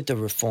 I'm with the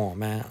reform,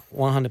 man,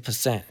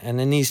 100%.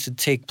 And it needs to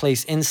take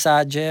place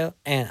inside jail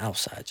and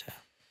outside jail.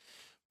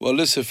 Well,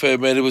 listen, Fab,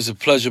 man, it was a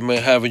pleasure,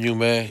 man, having you,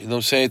 man. You know what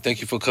I'm saying? Thank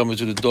you for coming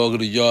to the Dog of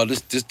the Yard.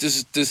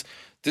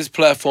 This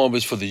platform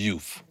is for the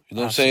youth. You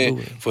know what I'm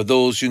saying? For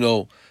those,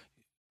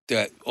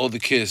 that all the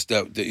kids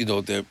that they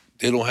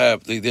don't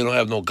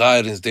have no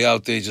guidance. They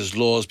out there just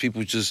lost.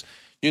 People just,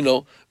 we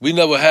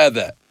never had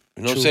that.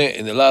 You know what I'm saying?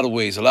 In a lot of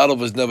ways, a lot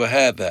of us never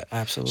had that.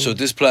 Absolutely. So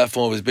this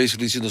platform is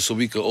basically, so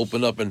we could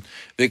open up and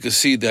they could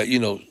see that,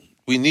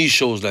 we need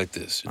shows like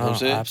this. You know what I'm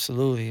saying?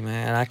 Absolutely,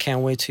 man. And I can't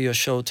wait till your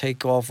show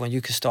take off when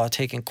you can start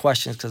taking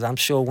questions, because I'm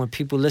sure when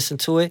people listen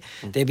to it,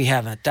 they be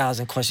having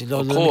 1,000 questions.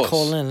 Let me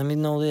call in. Let me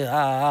know this.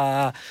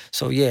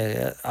 So,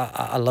 yeah,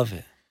 I love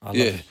it. I love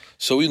it.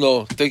 So,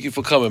 thank you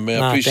for coming,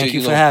 man. I appreciate thank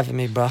you for having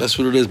me, bro. That's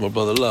what it is, my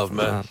brother. Love,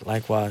 man.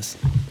 Likewise.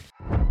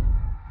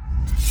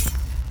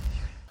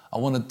 I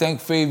want to thank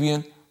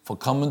Fabian for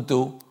coming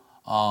through.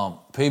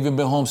 Fabian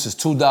been home since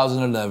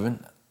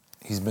 2011.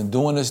 He's been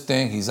doing this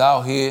thing. He's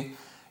out here,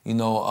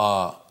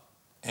 and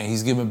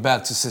he's giving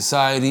back to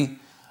society.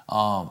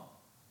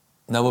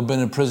 Never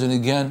been in prison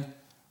again,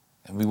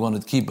 and we want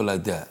to keep it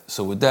like that.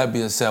 So with that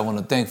being said, I want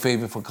to thank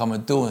Fabian for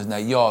coming through. And it's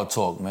that yard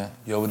talk, man.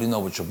 You already know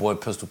with your boy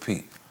Pistol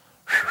Pete.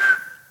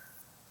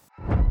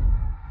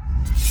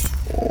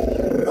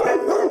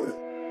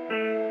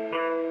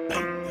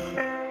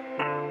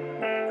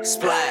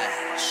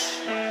 Splash.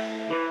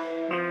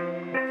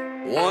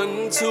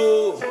 1,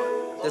 2.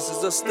 This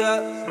is a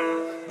step.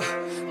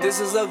 This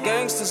is how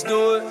gangsters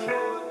do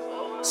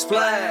it.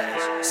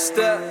 Splash.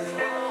 Step.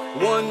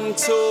 1,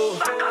 2.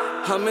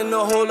 I'm in a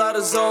whole lot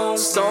of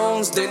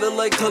zones. They look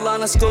like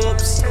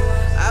colonoscopes.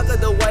 I got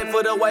the white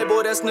for the white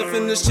boy that's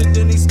sniffing the shit,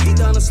 then he ski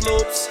down the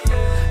slopes.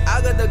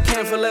 I got the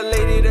can for that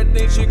lady that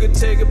thinks she could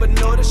take it, but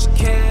know that she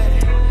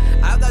can't.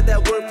 I got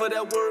that work for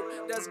that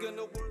work that's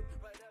gonna work.